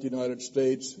throughout the United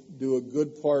States do a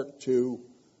good part to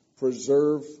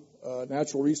preserve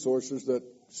natural resources that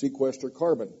sequester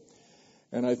carbon.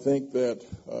 And I think that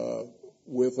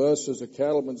with us as a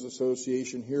Cattlemen's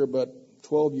Association here, about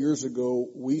 12 years ago,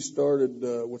 we started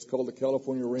what's called the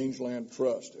California Rangeland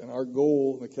Trust. And our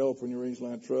goal in the California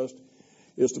Rangeland Trust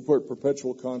is to put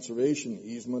perpetual conservation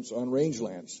easements on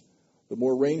rangelands. The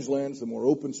more rangelands, the more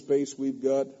open space we've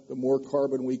got, the more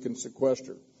carbon we can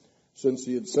sequester. Since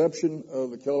the inception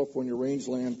of the California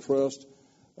Rangeland Trust,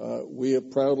 We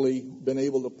have proudly been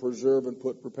able to preserve and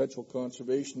put perpetual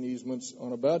conservation easements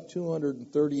on about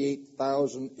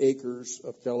 238,000 acres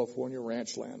of California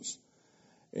ranch lands.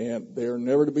 And they are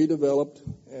never to be developed,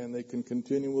 and they can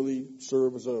continually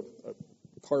serve as a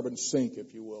carbon sink,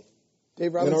 if you will.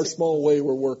 Dave Robinson, in our small way,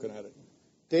 we're working at it.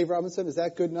 Dave Robinson, is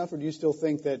that good enough, or do you still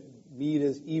think that meat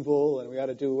is evil and we ought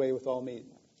to do away with all meat?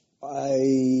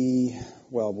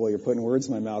 Well, boy, you're putting words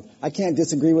in my mouth. I can't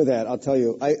disagree with that, I'll tell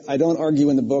you. I don't argue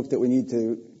in the book that we need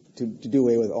to do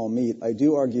away with all meat. I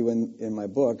do argue in my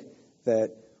book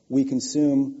that we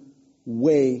consume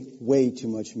way too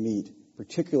much meat,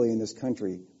 particularly in this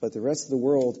country. But the rest of the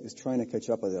world is trying to catch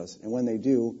up with us. And when they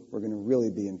do, we're going to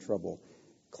really be in trouble.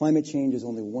 Climate change is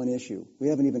only one issue. We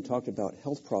haven't even talked about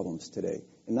health problems today.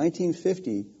 In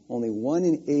 1950, only 1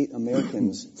 in 8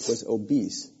 Americans was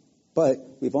obese. But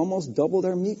we've almost doubled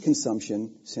our meat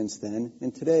consumption since then,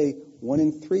 and today 1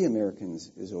 in 3 Americans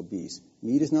is obese.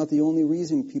 Meat is not the only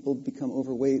reason people become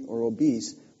overweight or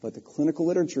obese, but the clinical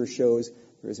literature shows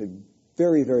there is a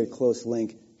very close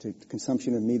link to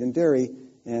consumption of meat and dairy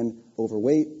and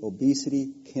overweight,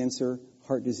 obesity, cancer,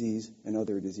 heart disease, and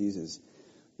other diseases.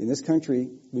 In this country,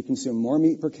 we consume more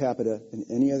meat per capita than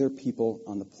any other people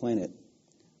on the planet.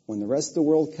 When the rest of the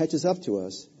world catches up to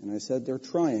us, and I said they're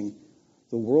trying,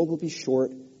 the world will be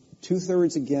short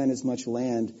 2/3 again as much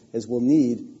land as we'll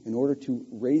need in order to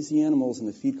raise the animals and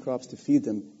the feed crops to feed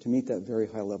them to meet that very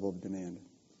high level of demand.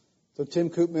 So Tim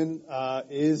Koopman,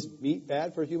 is meat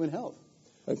bad for human health?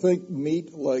 I think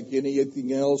meat, like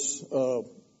anything else,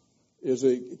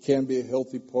 can be a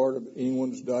healthy part of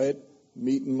anyone's diet.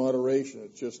 Meat in moderation.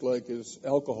 It's just like, is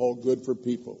alcohol good for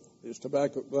people? Is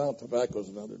tobacco? Well, tobacco's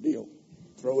another deal.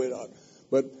 Throw it out.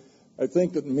 But I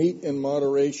think that meat in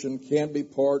moderation can be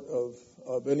part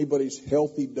of anybody's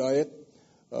healthy diet.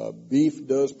 Beef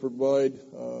does provide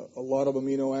a lot of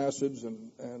amino acids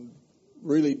and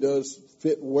really does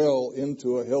fit well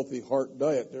into a healthy heart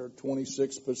diet. There are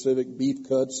 26 specific beef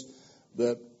cuts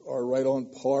that are right on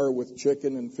par with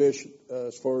chicken and fish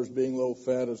as far as being low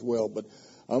fat as well. But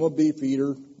I'm a beef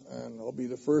eater, and I'll be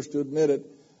the first to admit it.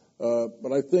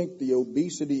 But I think the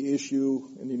obesity issue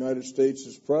in the United States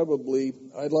is probably,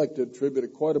 I'd like to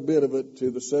attribute quite a bit of it to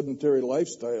the sedentary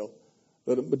lifestyle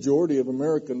that a majority of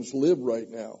Americans live right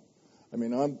now. I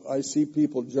mean, I see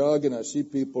people jogging, I see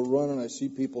people running, I see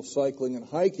people cycling and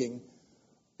hiking,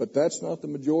 but that's not the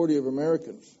majority of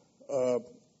Americans.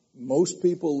 Most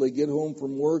people, they get home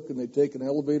from work and they take an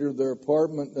elevator to their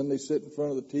apartment, and then they sit in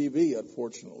front of the TV,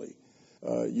 unfortunately.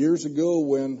 Years ago,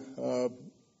 when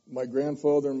my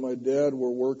grandfather and my dad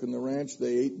were working the ranch,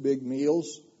 they ate big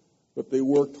meals, but they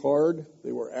worked hard,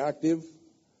 they were active,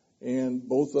 and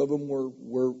both of them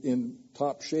were in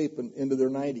top shape and into their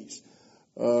 90s.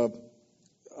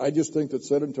 I just think that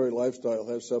sedentary lifestyle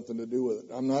has something to do with it.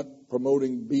 I'm not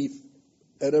promoting beef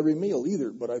at every meal either,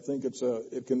 but I think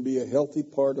it can be a healthy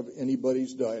part of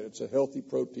anybody's diet. It's a healthy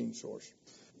protein source.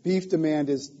 Beef demand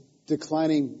is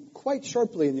declining quite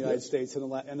sharply in the United States in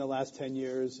the last 10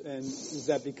 years. And is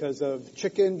that because of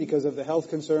chicken, because of the health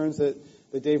concerns that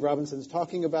Dave Robinson's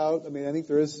talking about? I mean, I think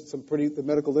there is the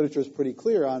medical literature is pretty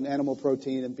clear on animal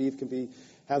protein, and beef can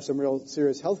have some real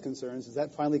serious health concerns. Is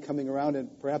that finally coming around,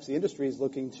 and perhaps the industry is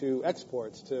looking to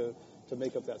exports to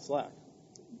make up that slack?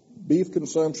 Beef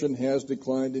consumption has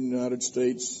declined in the United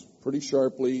States pretty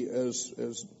sharply, as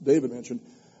David mentioned.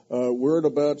 We're at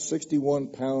about 61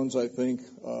 pounds, I think,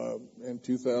 in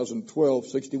 2012,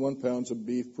 61 pounds of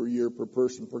beef per year per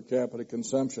person per capita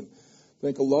consumption. I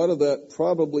think a lot of that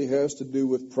probably has to do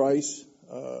with price.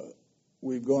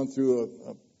 We've gone through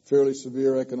a fairly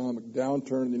severe economic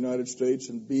downturn in the United States,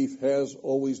 and beef has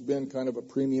always been kind of a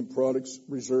premium product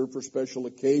reserved for special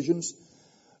occasions.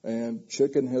 And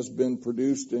chicken has been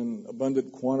produced in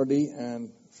abundant quantity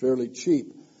and fairly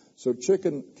cheap. So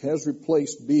chicken has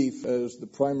replaced beef as the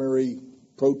primary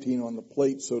protein on the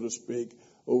plate, so to speak,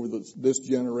 over this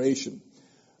generation.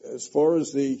 As far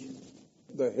as the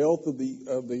health of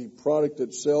the product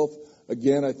itself,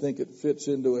 again, I think it fits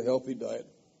into a healthy diet.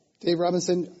 Dave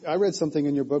Robinson, I read something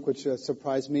in your book which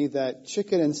surprised me, that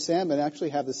chicken and salmon actually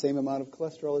have the same amount of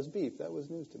cholesterol as beef. That was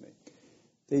news to me.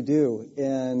 They do,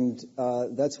 and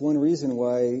that's one reason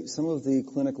why some of the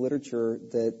clinical literature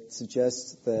that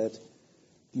suggests that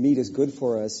meat is good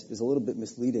for us is a little bit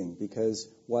misleading, because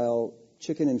while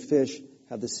chicken and fish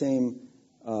have the same,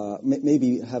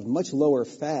 maybe have much lower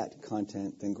fat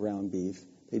content than ground beef,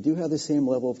 they do have the same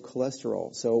level of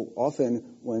cholesterol. So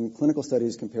often when clinical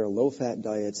studies compare low-fat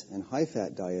diets and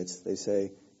high-fat diets, they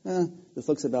say, this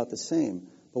looks about the same.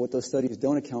 But what those studies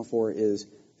don't account for is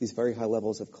these very high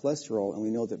levels of cholesterol, and we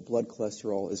know that blood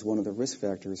cholesterol is one of the risk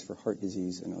factors for heart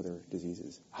disease and other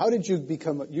diseases. How did you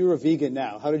you're a vegan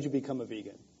now. How did you become a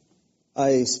vegan?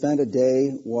 I spent a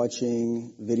day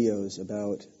watching videos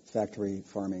about factory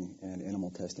farming and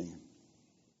animal testing.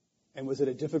 And was it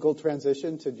a difficult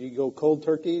transition? Did you go cold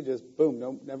turkey, just boom,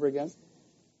 no, never again?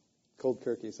 Cold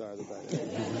turkey, sorry.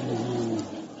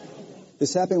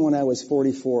 This happened when I was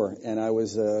 44, and I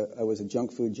was a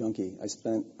junk food junkie.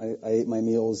 I ate my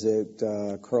meals at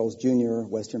Carl's Jr.,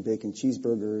 Western Bacon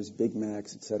Cheeseburgers, Big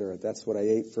Macs, etc. That's what I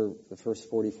ate for the first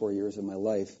 44 years of my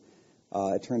life.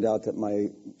 It turned out that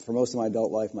for most of my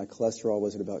adult life, my cholesterol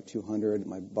was at about 200.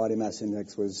 My body mass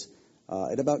index was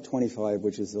at about 25,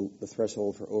 which is the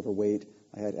threshold for overweight.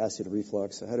 I had acid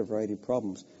reflux. I had a variety of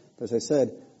problems. But as I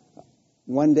said,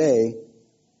 one day,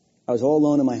 I was all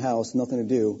alone in my house, nothing to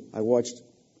do. I watched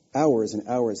hours and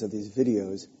hours of these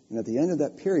videos, and at the end of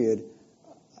that period,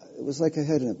 it was like I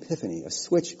had an epiphany. A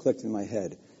switch clicked in my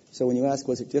head. So when you ask,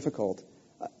 was it difficult,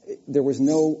 there was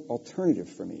no alternative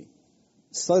for me.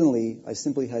 Suddenly, I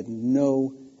simply had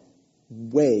no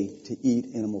way to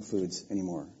eat animal foods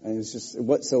anymore. And it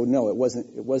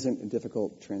wasn't a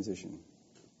difficult transition.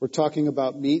 We're talking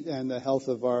about meat and the health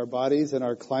of our bodies and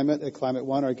our climate. At Climate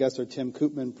One, our guests are Tim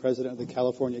Koopman, president of the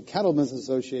California Cattlemen's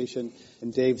Association,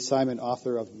 and Dave Simon,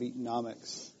 author of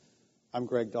Meatnomics. I'm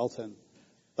Greg Dalton.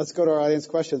 Let's go to our audience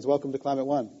questions. Welcome to Climate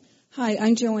One. Hi,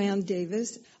 I'm Joanne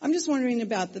Davis. I'm just wondering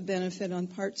about the benefit on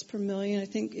parts per million. I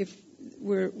think if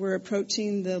we're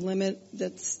approaching the limit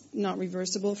that's not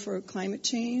reversible for climate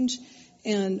change,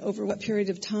 and over what period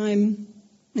of time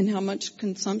and how much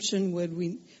consumption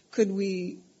could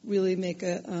we really make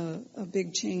a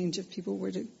big change if people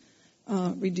were to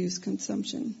reduce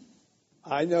consumption?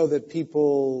 I know that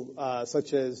people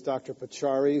such as Dr.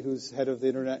 Pachauri, who's head of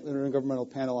the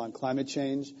Intergovernmental Panel on Climate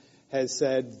Change, has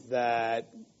said that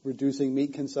reducing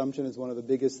meat consumption is one of the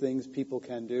biggest things people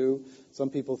can do. Some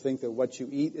people think that what you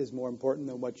eat is more important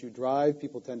than what you drive.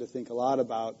 People tend to think a lot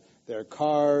about their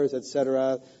cars,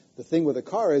 etc. The thing with a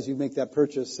car is you make that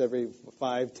purchase every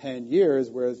 5-10 years,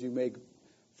 whereas you make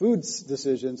food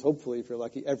decisions, hopefully, if you're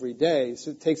lucky, every day. So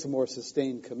it takes a more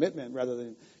sustained commitment rather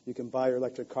than you can buy your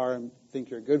electric car and think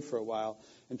you're good for a while.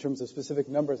 In terms of specific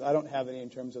numbers, I don't have any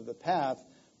in terms of the path,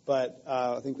 but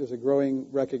I think there's a growing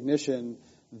recognition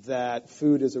that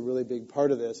food is a really big part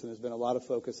of this, and there's been a lot of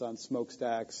focus on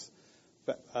smokestacks,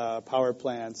 power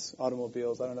plants,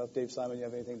 automobiles. I don't know if Dave Simon, you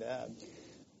have anything to add.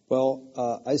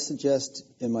 Well, I suggest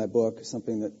in my book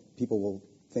something that people will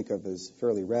think of as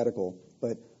fairly radical,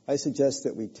 but I suggest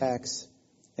that we tax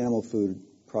animal food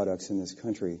products in this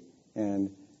country.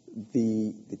 And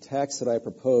the tax that I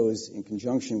propose in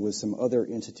conjunction with some other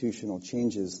institutional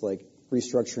changes, like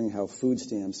restructuring how food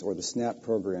stamps or the SNAP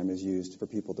program is used for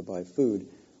people to buy food,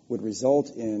 would result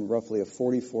in roughly a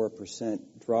 44%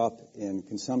 drop in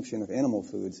consumption of animal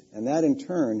foods. And that, in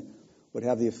turn, would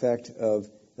have the effect of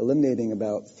eliminating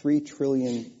about 3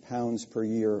 trillion pounds per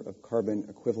year of carbon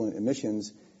equivalent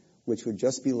emissions, which would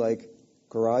just be like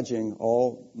garaging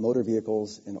all motor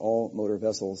vehicles and all motor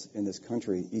vessels in this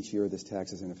country each year this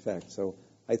tax is in effect. So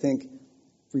I think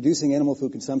reducing animal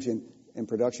food consumption and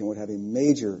production would have a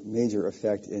major, major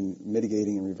effect in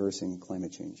mitigating and reversing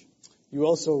climate change. You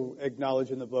also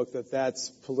acknowledge in the book that that's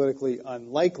politically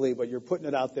unlikely, but you're putting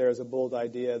it out there as a bold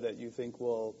idea that you think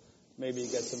will maybe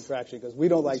get some traction, because we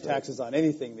don't like taxes on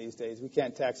anything these days. We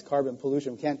can't tax carbon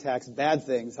pollution. We can't tax bad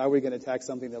things. How are we going to tax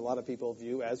something that a lot of people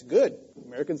view as good?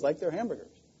 Americans like their hamburgers.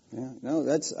 Yeah, no,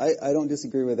 I don't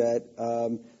disagree with that.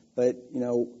 But, you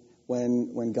know,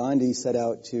 when Gandhi set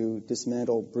out to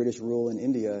dismantle British rule in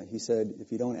India, he said,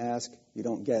 if you don't ask, you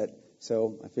don't get.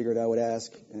 So I figured I would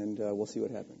ask, and we'll see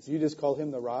what happens. You just call him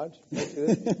the Raj?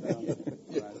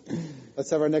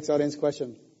 Let's have our next audience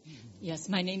question. Yes,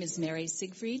 my name is Mary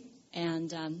Siegfried,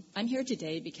 and I'm here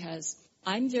today because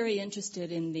I'm very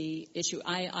interested in the issue.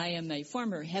 I am a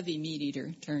former heavy meat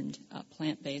eater turned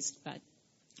plant-based, but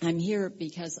I'm here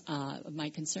because of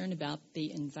my concern about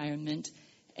the environment.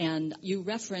 And you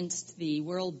referenced the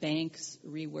World Bank's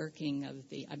reworking of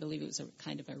I believe it was a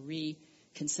kind of a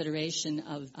reconsideration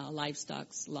of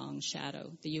livestock's long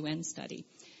shadow, the UN study.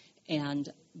 And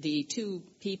the two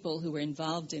people who were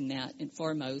involved in that, and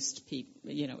foremost,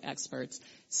 experts,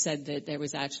 said that there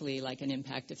was actually like an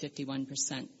impact of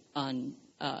 51% on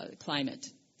climate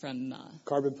from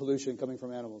carbon pollution coming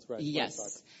from animals, right? Yes.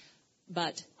 Livestock.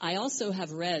 But I also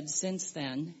have read since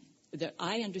then that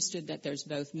I understood that there's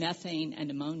both methane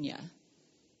and ammonia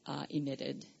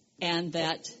emitted, and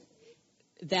that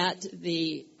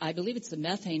I believe it's the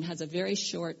methane has a very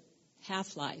short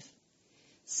half-life,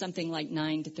 something like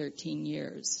 9 to 13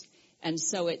 years. And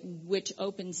so which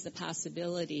opens the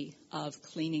possibility of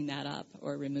cleaning that up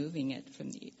or removing it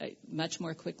from much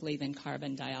more quickly than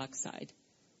carbon dioxide,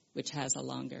 which has a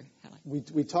longer half.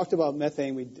 We talked about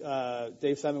methane.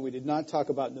 Dave Simon, we did not talk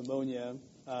about pneumonia.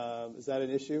 Is that an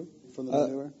issue from the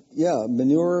manure? Yeah,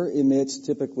 manure emits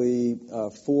typically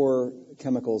 4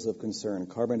 chemicals of concern: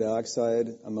 carbon dioxide,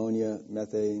 ammonia,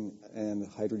 methane, and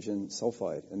hydrogen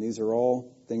sulfide. And these are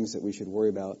all things that we should worry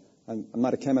about. I'm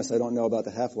not a chemist. I don't know about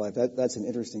the half-life. That's an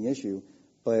interesting issue,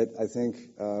 but I think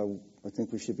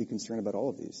we should be concerned about all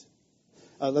of these.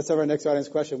 Let's have our next audience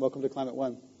question. Welcome to Climate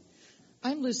One.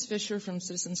 I'm Liz Fisher from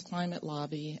Citizens Climate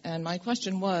Lobby, and my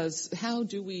question was, how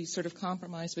do we sort of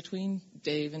compromise between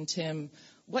Dave and Tim?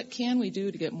 What can we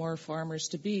do to get more farmers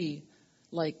to be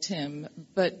like Tim?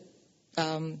 But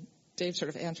Dave sort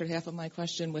of answered half of my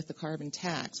question with the carbon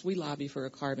tax. We lobby for a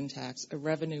carbon tax, a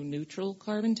revenue-neutral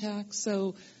carbon tax.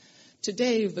 So to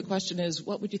Dave, the question is,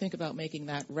 what would you think about making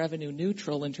that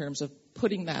revenue-neutral in terms of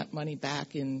putting that money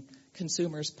back in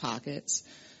consumers' pockets?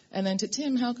 And then to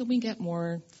Tim, how can we get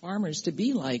more farmers to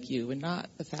be like you and not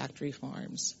the factory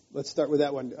farms? Let's start with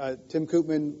that one. Tim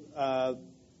Koopman,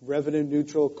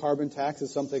 revenue-neutral carbon tax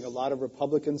is something a lot of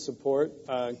Republicans support,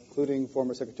 including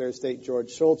former Secretary of State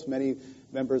George Shultz, many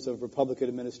members of Republican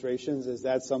administrations. Is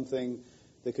that something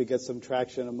that could get some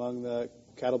traction among the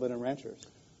cattlemen and ranchers?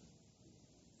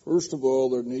 First of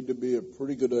all, there need to be a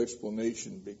pretty good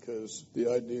explanation, because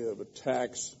the idea of a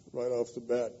tax right off the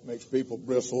bat makes people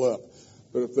bristle up.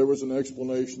 But if there was an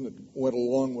explanation that went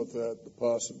along with that, the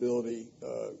possibility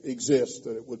exists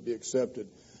that it would be accepted.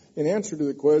 In answer to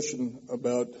the question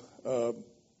about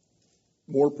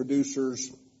more producers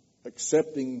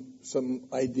accepting some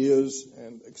ideas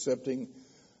and accepting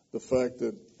the fact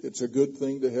that it's a good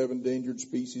thing to have endangered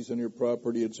species on your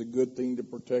property, it's a good thing to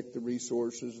protect the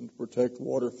resources and to protect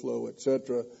water flow,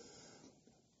 etc.,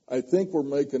 I think we're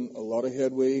making a lot of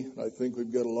headway. I think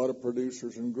we've got a lot of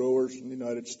producers and growers in the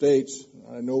United States,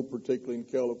 I know particularly in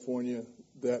California,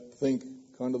 that think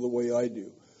kind of the way I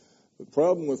do. The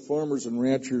problem with farmers and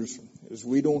ranchers is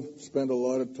we don't spend a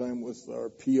lot of time with our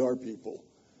PR people.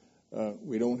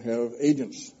 We don't have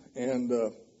agents. And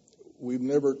we've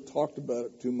never talked about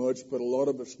it too much, but a lot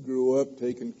of us grew up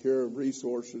taking care of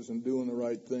resources and doing the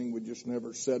right thing. We just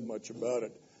never said much about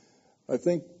it. I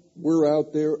think we're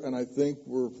out there, and I think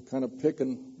we're kind of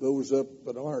picking those up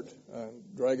that aren't,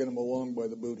 dragging them along by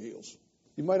the boot heels.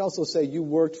 You might also say you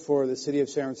worked for the city of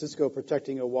San Francisco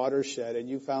protecting a watershed, and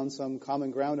you found some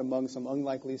common ground among some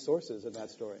unlikely sources in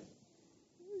that story.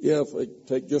 Yeah, if I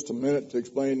take just a minute to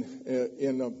explain.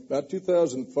 In about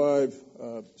 2005,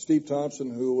 Steve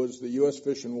Thompson, who was the U.S.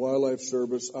 Fish and Wildlife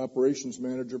Service operations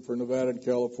manager for Nevada and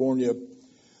California,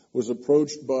 was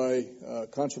approached by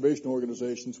conservation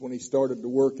organizations when he started to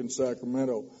work in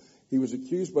Sacramento. He was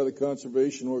accused by the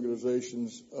conservation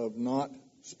organizations of not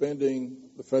spending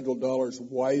the federal dollars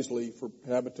wisely for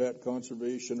habitat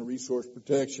conservation and resource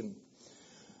protection.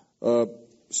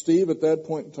 Steve, at that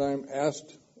point in time,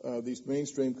 asked these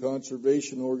mainstream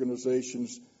conservation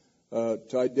organizations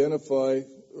to identify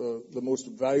the most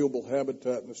valuable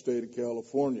habitat in the state of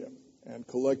California, and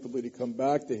collectively to come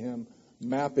back to him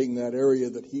mapping that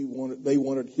area that they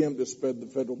wanted him to spend the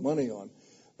federal money on.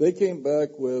 They came back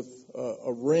with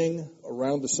a ring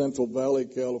around the Central Valley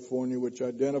of California, which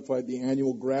identified the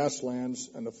annual grasslands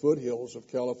and the foothills of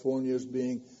California as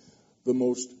being the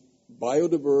most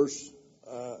biodiverse,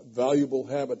 valuable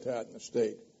habitat in the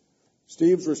state.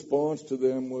 Steve's response to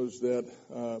them was that,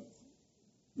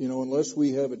 unless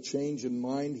we have a change in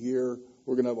mind here,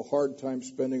 we're going to have a hard time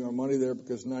spending our money there,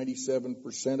 because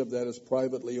 97% of that is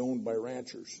privately owned by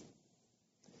ranchers.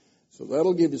 So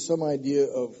that'll give you some idea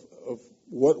of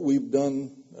what we've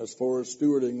done as far as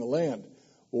stewarding the land.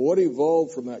 Well, what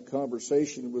evolved from that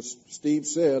conversation was Steve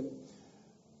said,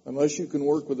 unless you can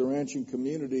work with the ranching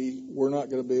community, we're not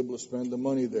going to be able to spend the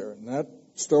money there. And that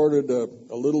started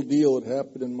a little deal that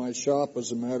happened in my shop,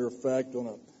 as a matter of fact, on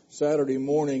a Saturday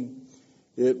morning.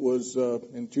 It was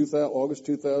in August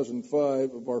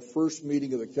 2005 of our first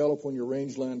meeting of the California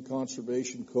Rangeland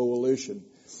Conservation Coalition.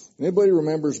 Anybody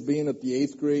remembers being at the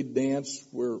 8th grade dance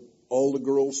where all the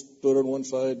girls stood on one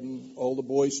side and all the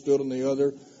boys stood on the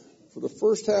other? For the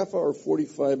first half hour,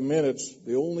 45 minutes,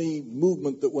 the only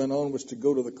movement that went on was to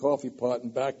go to the coffee pot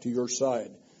and back to your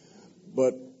side.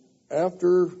 But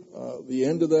after the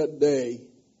end of that day,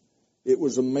 it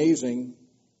was amazing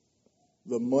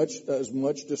as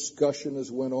much discussion as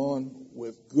went on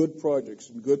with good projects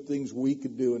and good things we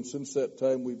could do. And since that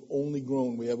time, we've only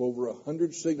grown. We have over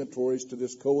 100 signatories to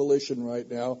this coalition right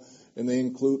now, and they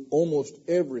include almost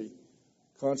every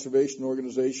conservation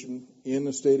organization in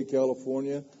the state of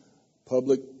California,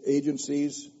 public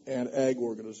agencies, and ag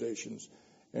organizations.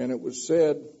 And it was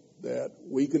said that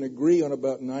we can agree on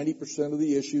about 90% of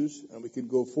the issues, and we can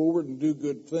go forward and do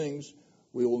good things.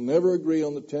 We will never agree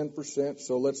on the 10%,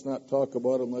 so let's not talk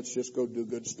about them. Let's just go do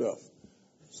good stuff.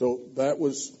 So that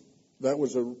was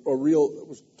a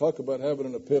real talk about having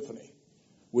an epiphany.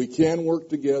 We can work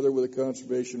together with the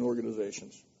conservation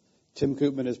organizations. Tim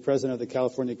Koopman is president of the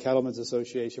California Cattlemen's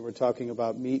Association. We're talking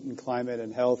about meat and climate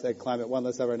and health at Climate One.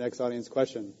 Let's have our next audience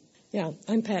question. Yeah,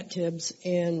 I'm Pat Tibbs,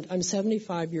 and I'm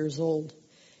 75 years old.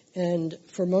 And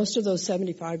for most of those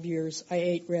 75 years, I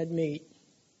ate red meat.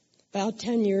 About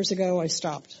 10 years ago, I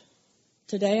stopped.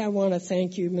 Today, I want to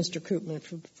thank you, Mr. Koopman,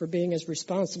 for being as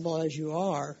responsible as you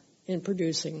are in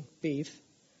producing beef.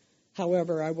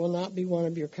 However, I will not be one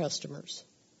of your customers.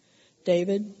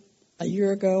 David, a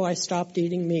year ago, I stopped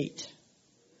eating meat.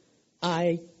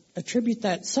 I attribute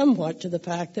that somewhat to the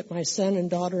fact that my son and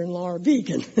daughter-in-law are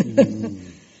vegan.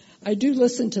 I do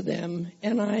listen to them,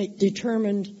 and I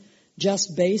determined,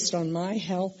 just based on my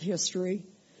health history,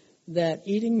 that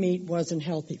eating meat wasn't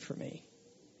healthy for me.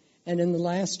 And in the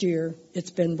last year, it's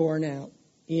been borne out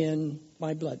in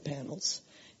my blood panels.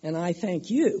 And I thank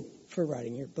you for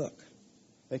writing your book.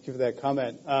 Thank you for that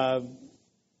comment.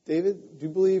 David, do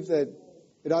you believe that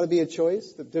it ought to be a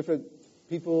choice, that different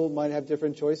people might have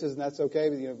different choices, and that's okay?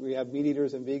 You know, we have meat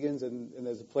eaters and vegans, and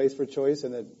there's a place for choice,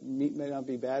 and that meat may not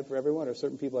be bad for everyone, or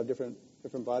certain people have different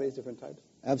bodies, different types?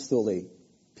 Absolutely.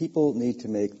 People need to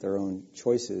make their own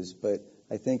choices, but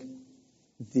I think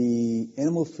the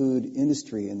animal food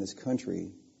industry in this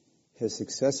country has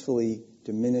successfully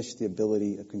diminished the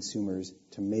ability of consumers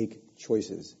to make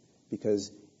choices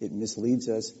because it misleads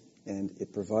us and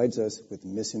it provides us with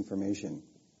misinformation.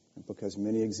 And because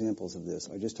many examples of this.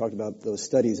 I just talked about those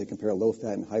studies that compare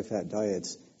low-fat and high-fat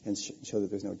diets and show that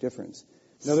there's no difference.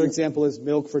 Another example is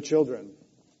milk for children.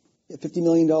 $50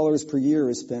 million per year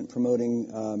is spent promoting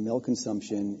milk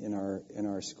consumption in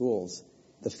our schools.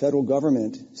 The federal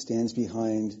government stands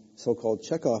behind so-called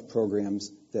checkoff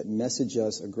programs that message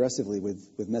us aggressively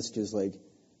with messages like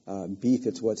beef,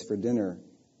 it's what's for dinner,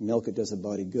 milk, it does a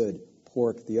body good,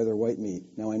 pork, the other white meat.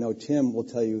 Now, I know Tim will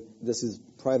tell you this is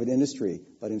private industry,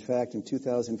 but in fact, in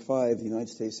 2005, the United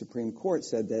States Supreme Court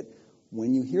said that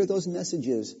when you hear those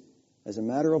messages as a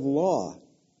matter of law,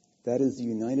 that is the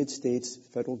United States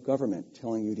federal government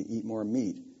telling you to eat more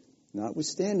meat,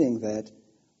 notwithstanding that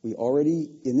we already,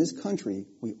 in this country,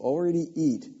 we already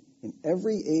eat in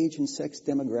every age and sex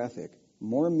demographic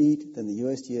more meat than the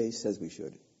USDA says we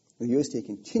should. The USDA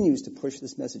continues to push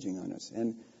this messaging on us.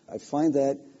 And I find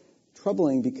that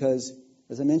troubling because,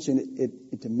 as I mentioned,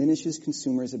 it diminishes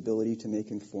consumers' ability to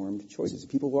make informed choices.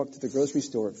 People walk to the grocery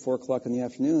store at 4 o'clock in the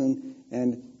afternoon,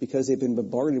 and because they've been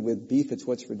bombarded with beef, it's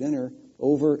what's for dinner,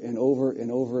 over and over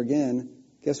and over again,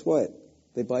 guess what?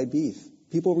 They buy beef.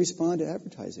 People respond to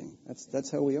advertising.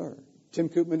 That's how we are. Tim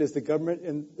Koopman, is the government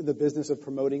in the business of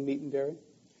promoting meat and dairy?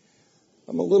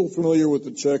 I'm a little familiar with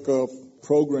the checkoff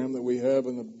program that we have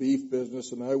in the beef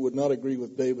business, and I would not agree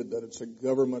with David that it's a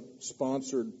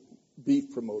government-sponsored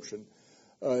beef promotion.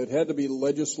 It had to be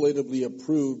legislatively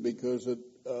approved because it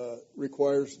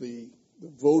requires the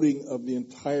voting of the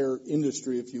entire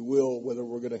industry, if you will, whether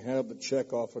we're going to have the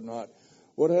checkoff or not.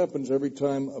 What happens every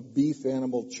time a beef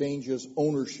animal changes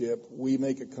ownership, we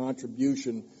make a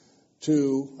contribution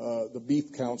to the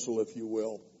beef council, if you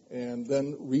will, and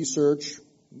then research,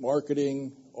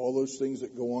 marketing, all those things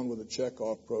that go on with a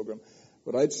checkoff program.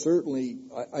 But I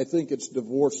think it's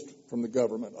divorced from the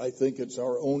government. I think it's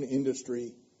our own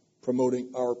industry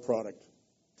promoting our product.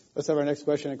 Let's have our next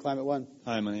question at Climate One.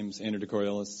 Hi, my name is Andrew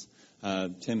DeCoriolis.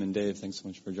 Tim and Dave, thanks so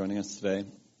much for joining us today.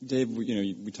 Dave,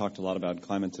 we talked a lot about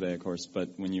climate today, of course, but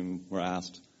when you were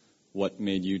asked what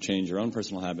made you change your own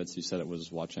personal habits, you said it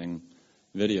was watching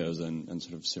videos and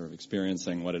sort of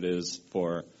experiencing what it is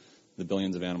for the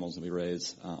billions of animals that we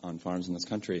raise on farms in this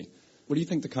country. What do you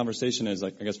think the conversation is, I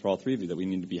guess for all three of you, that we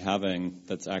need to be having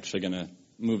that's actually going to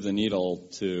move the needle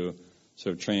to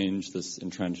sort of change this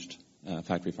entrenched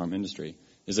factory farm industry?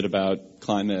 Is it about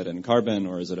climate and carbon,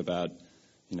 or is it about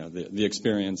the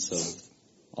experience of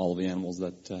all of the animals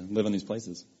that live in these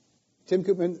places? Tim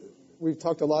Koopman, we've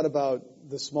talked a lot about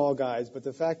the small guys, but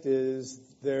the fact is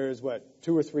there's,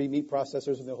 2 or 3 meat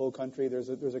processors in the whole country. There's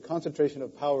a concentration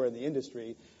of power in the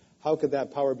industry. How could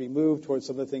that power be moved towards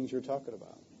some of the things you're talking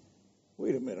about?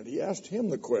 Wait a minute. He asked him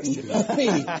the question, not me.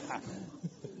 All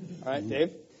right,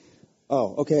 Dave?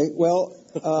 Oh, okay. Well,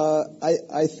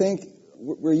 I think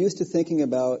we're used to thinking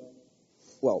about,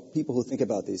 people who think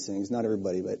about these things, not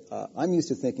everybody, but I'm used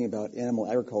to thinking about animal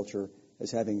agriculture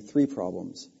as having 3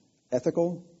 problems: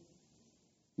 ethical,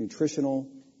 nutritional,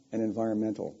 and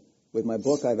environmental. With my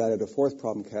book, I've added a fourth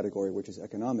problem category, which is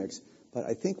economics. But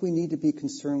I think we need to be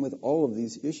concerned with all of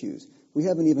these issues. We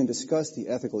haven't even discussed the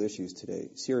ethical issues today,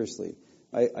 seriously.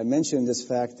 I mentioned this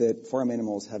fact that farm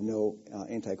animals have no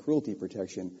anti-cruelty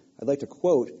protection. I'd like to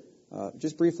quote,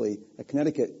 just briefly, a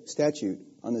Connecticut statute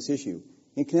on this issue.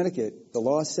 In Connecticut, the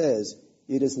law says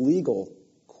it is legal,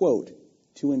 quote,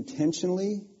 to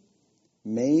intentionally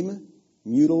maim,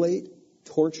 mutilate,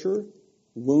 torture,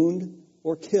 wound,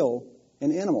 or kill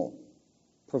an animal,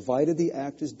 provided the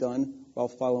act is done while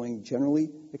following generally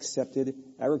accepted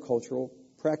agricultural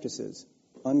practices,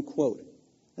 unquote.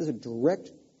 That's a direct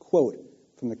quote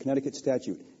from the Connecticut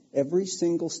statute. Every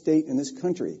single state in this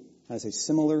country has a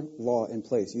similar law in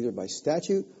place, either by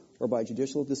statute or by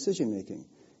judicial decision-making.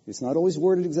 It's not always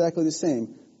worded exactly the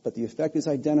same, but the effect is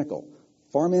identical.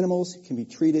 Farm animals can be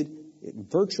treated in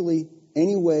virtually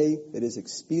any way that is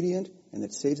expedient and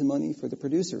that saves money for the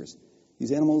producers.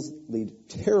 These animals lead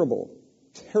terrible,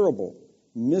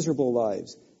 miserable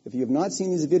lives. If you have not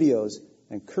seen these videos,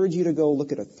 I encourage you to go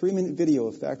look at a 3-minute video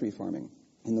of factory farming.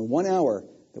 In the 1 hour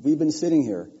that we've been sitting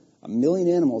here, 1 million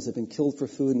animals have been killed for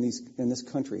food in this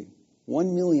country.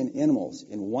 1 million animals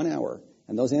in 1 hour.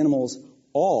 And those animals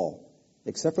all,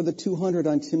 except for the 200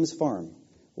 on Tim's farm,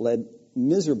 led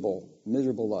miserable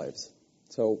lives.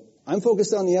 So I'm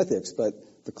focused on the ethics, but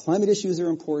the climate issues are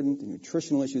important, the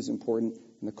nutritional issues are important,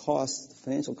 and the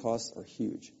financial costs are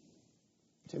huge.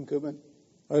 Tim Koopman?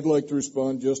 I'd like to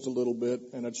respond just a little bit,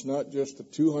 and it's not just the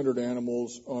 200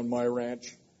 animals on my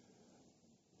ranch.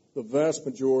 The vast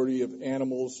majority of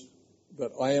animals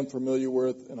that I am familiar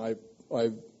with, and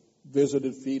I've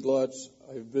visited feedlots,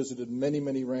 I've visited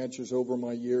many ranches over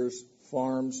my years,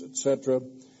 farms, etc.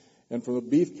 And from a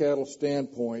beef cattle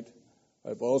standpoint,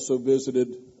 I've also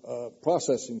visited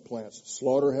processing plants,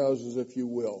 slaughterhouses, if you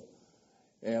will.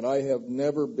 And I have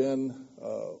never been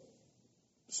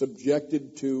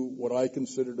subjected to what I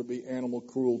consider to be animal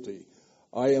cruelty.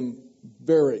 I am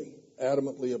very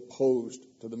adamantly opposed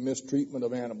to the mistreatment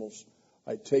of animals.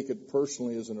 I take it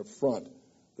personally as an affront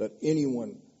that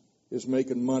anyone is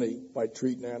making money by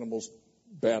treating animals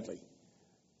badly.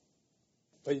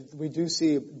 But we do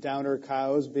see downer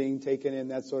cows being taken in,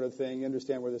 that sort of thing. You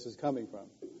understand where this is coming from.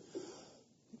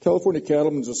 California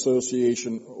Cattlemen's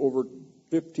Association, over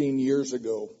 15 years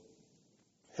ago,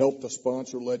 helped to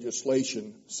sponsor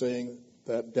legislation saying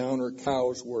that downer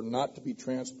cows were not to be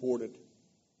transported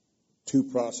to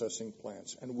processing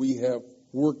plants. And we have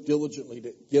worked diligently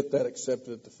to get that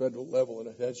accepted at the federal level, and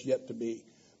it has yet to be.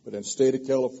 But in the state of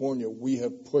California, we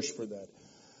have pushed for that.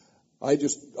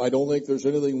 I don't think there's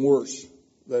anything worse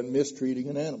than mistreating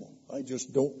an animal. I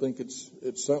just don't think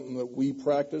it's something that we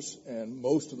practice, and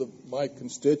most of my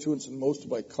constituents and most of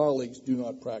my colleagues do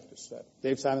not practice that.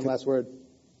 Dave Simon, last word.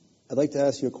 I'd like to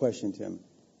ask you a question, Tim.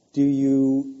 Do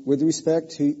you, with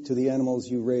respect to the animals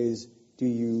you raise, do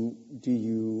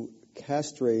you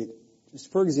castrate,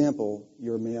 just for example,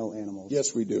 your male animals?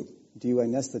 Yes, we do. Do you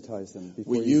anesthetize them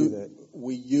before you do that?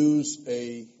 We use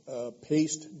a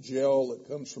paste gel that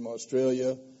comes from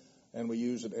Australia, and we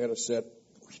use an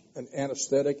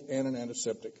anesthetic and an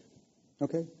antiseptic.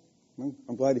 Okay. Well,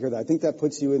 I'm glad to hear that. I think that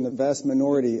puts you in the vast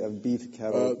minority of beef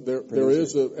cattle. There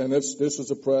is this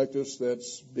is a practice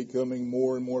that's becoming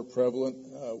more and more prevalent.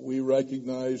 We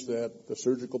recognize that the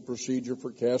surgical procedure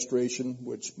for castration,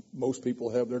 which most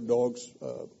people have their dogs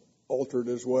altered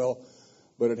as well,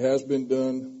 but it has been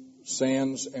done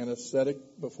sans anesthetic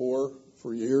before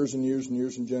for years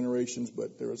and generations,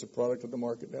 but there is a product on the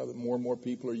market now that more and more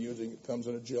people are using. It comes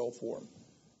in a gel form,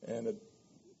 and it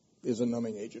is a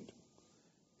numbing agent.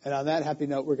 And on that happy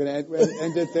note, we're going to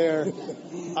end it there.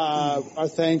 Our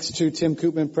thanks to Tim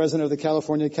Koopman, President of the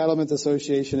California Cattlemen's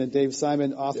Association, and Dave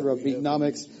Simon, author of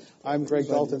Beatnomics. I'm Greg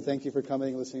Dalton. Thank you for coming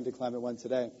and listening to Climate One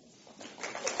today.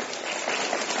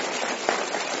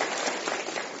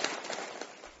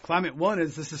 Climate One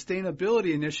is the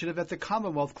sustainability initiative at the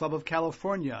Commonwealth Club of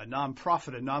California, a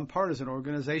nonprofit and nonpartisan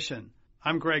organization.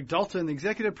 I'm Greg Dalton, the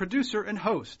executive producer and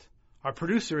host. Our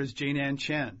producer is Jane Ann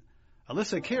Chen.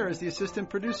 Alyssa Kerr is the assistant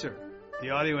producer.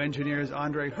 The audio engineer is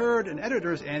Andre Hurd, and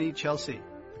editor is Annie Chelsea.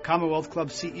 The Commonwealth Club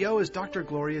CEO is Dr.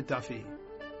 Gloria Duffy.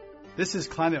 This is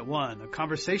Climate One, a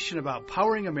conversation about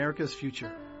powering America's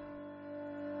future.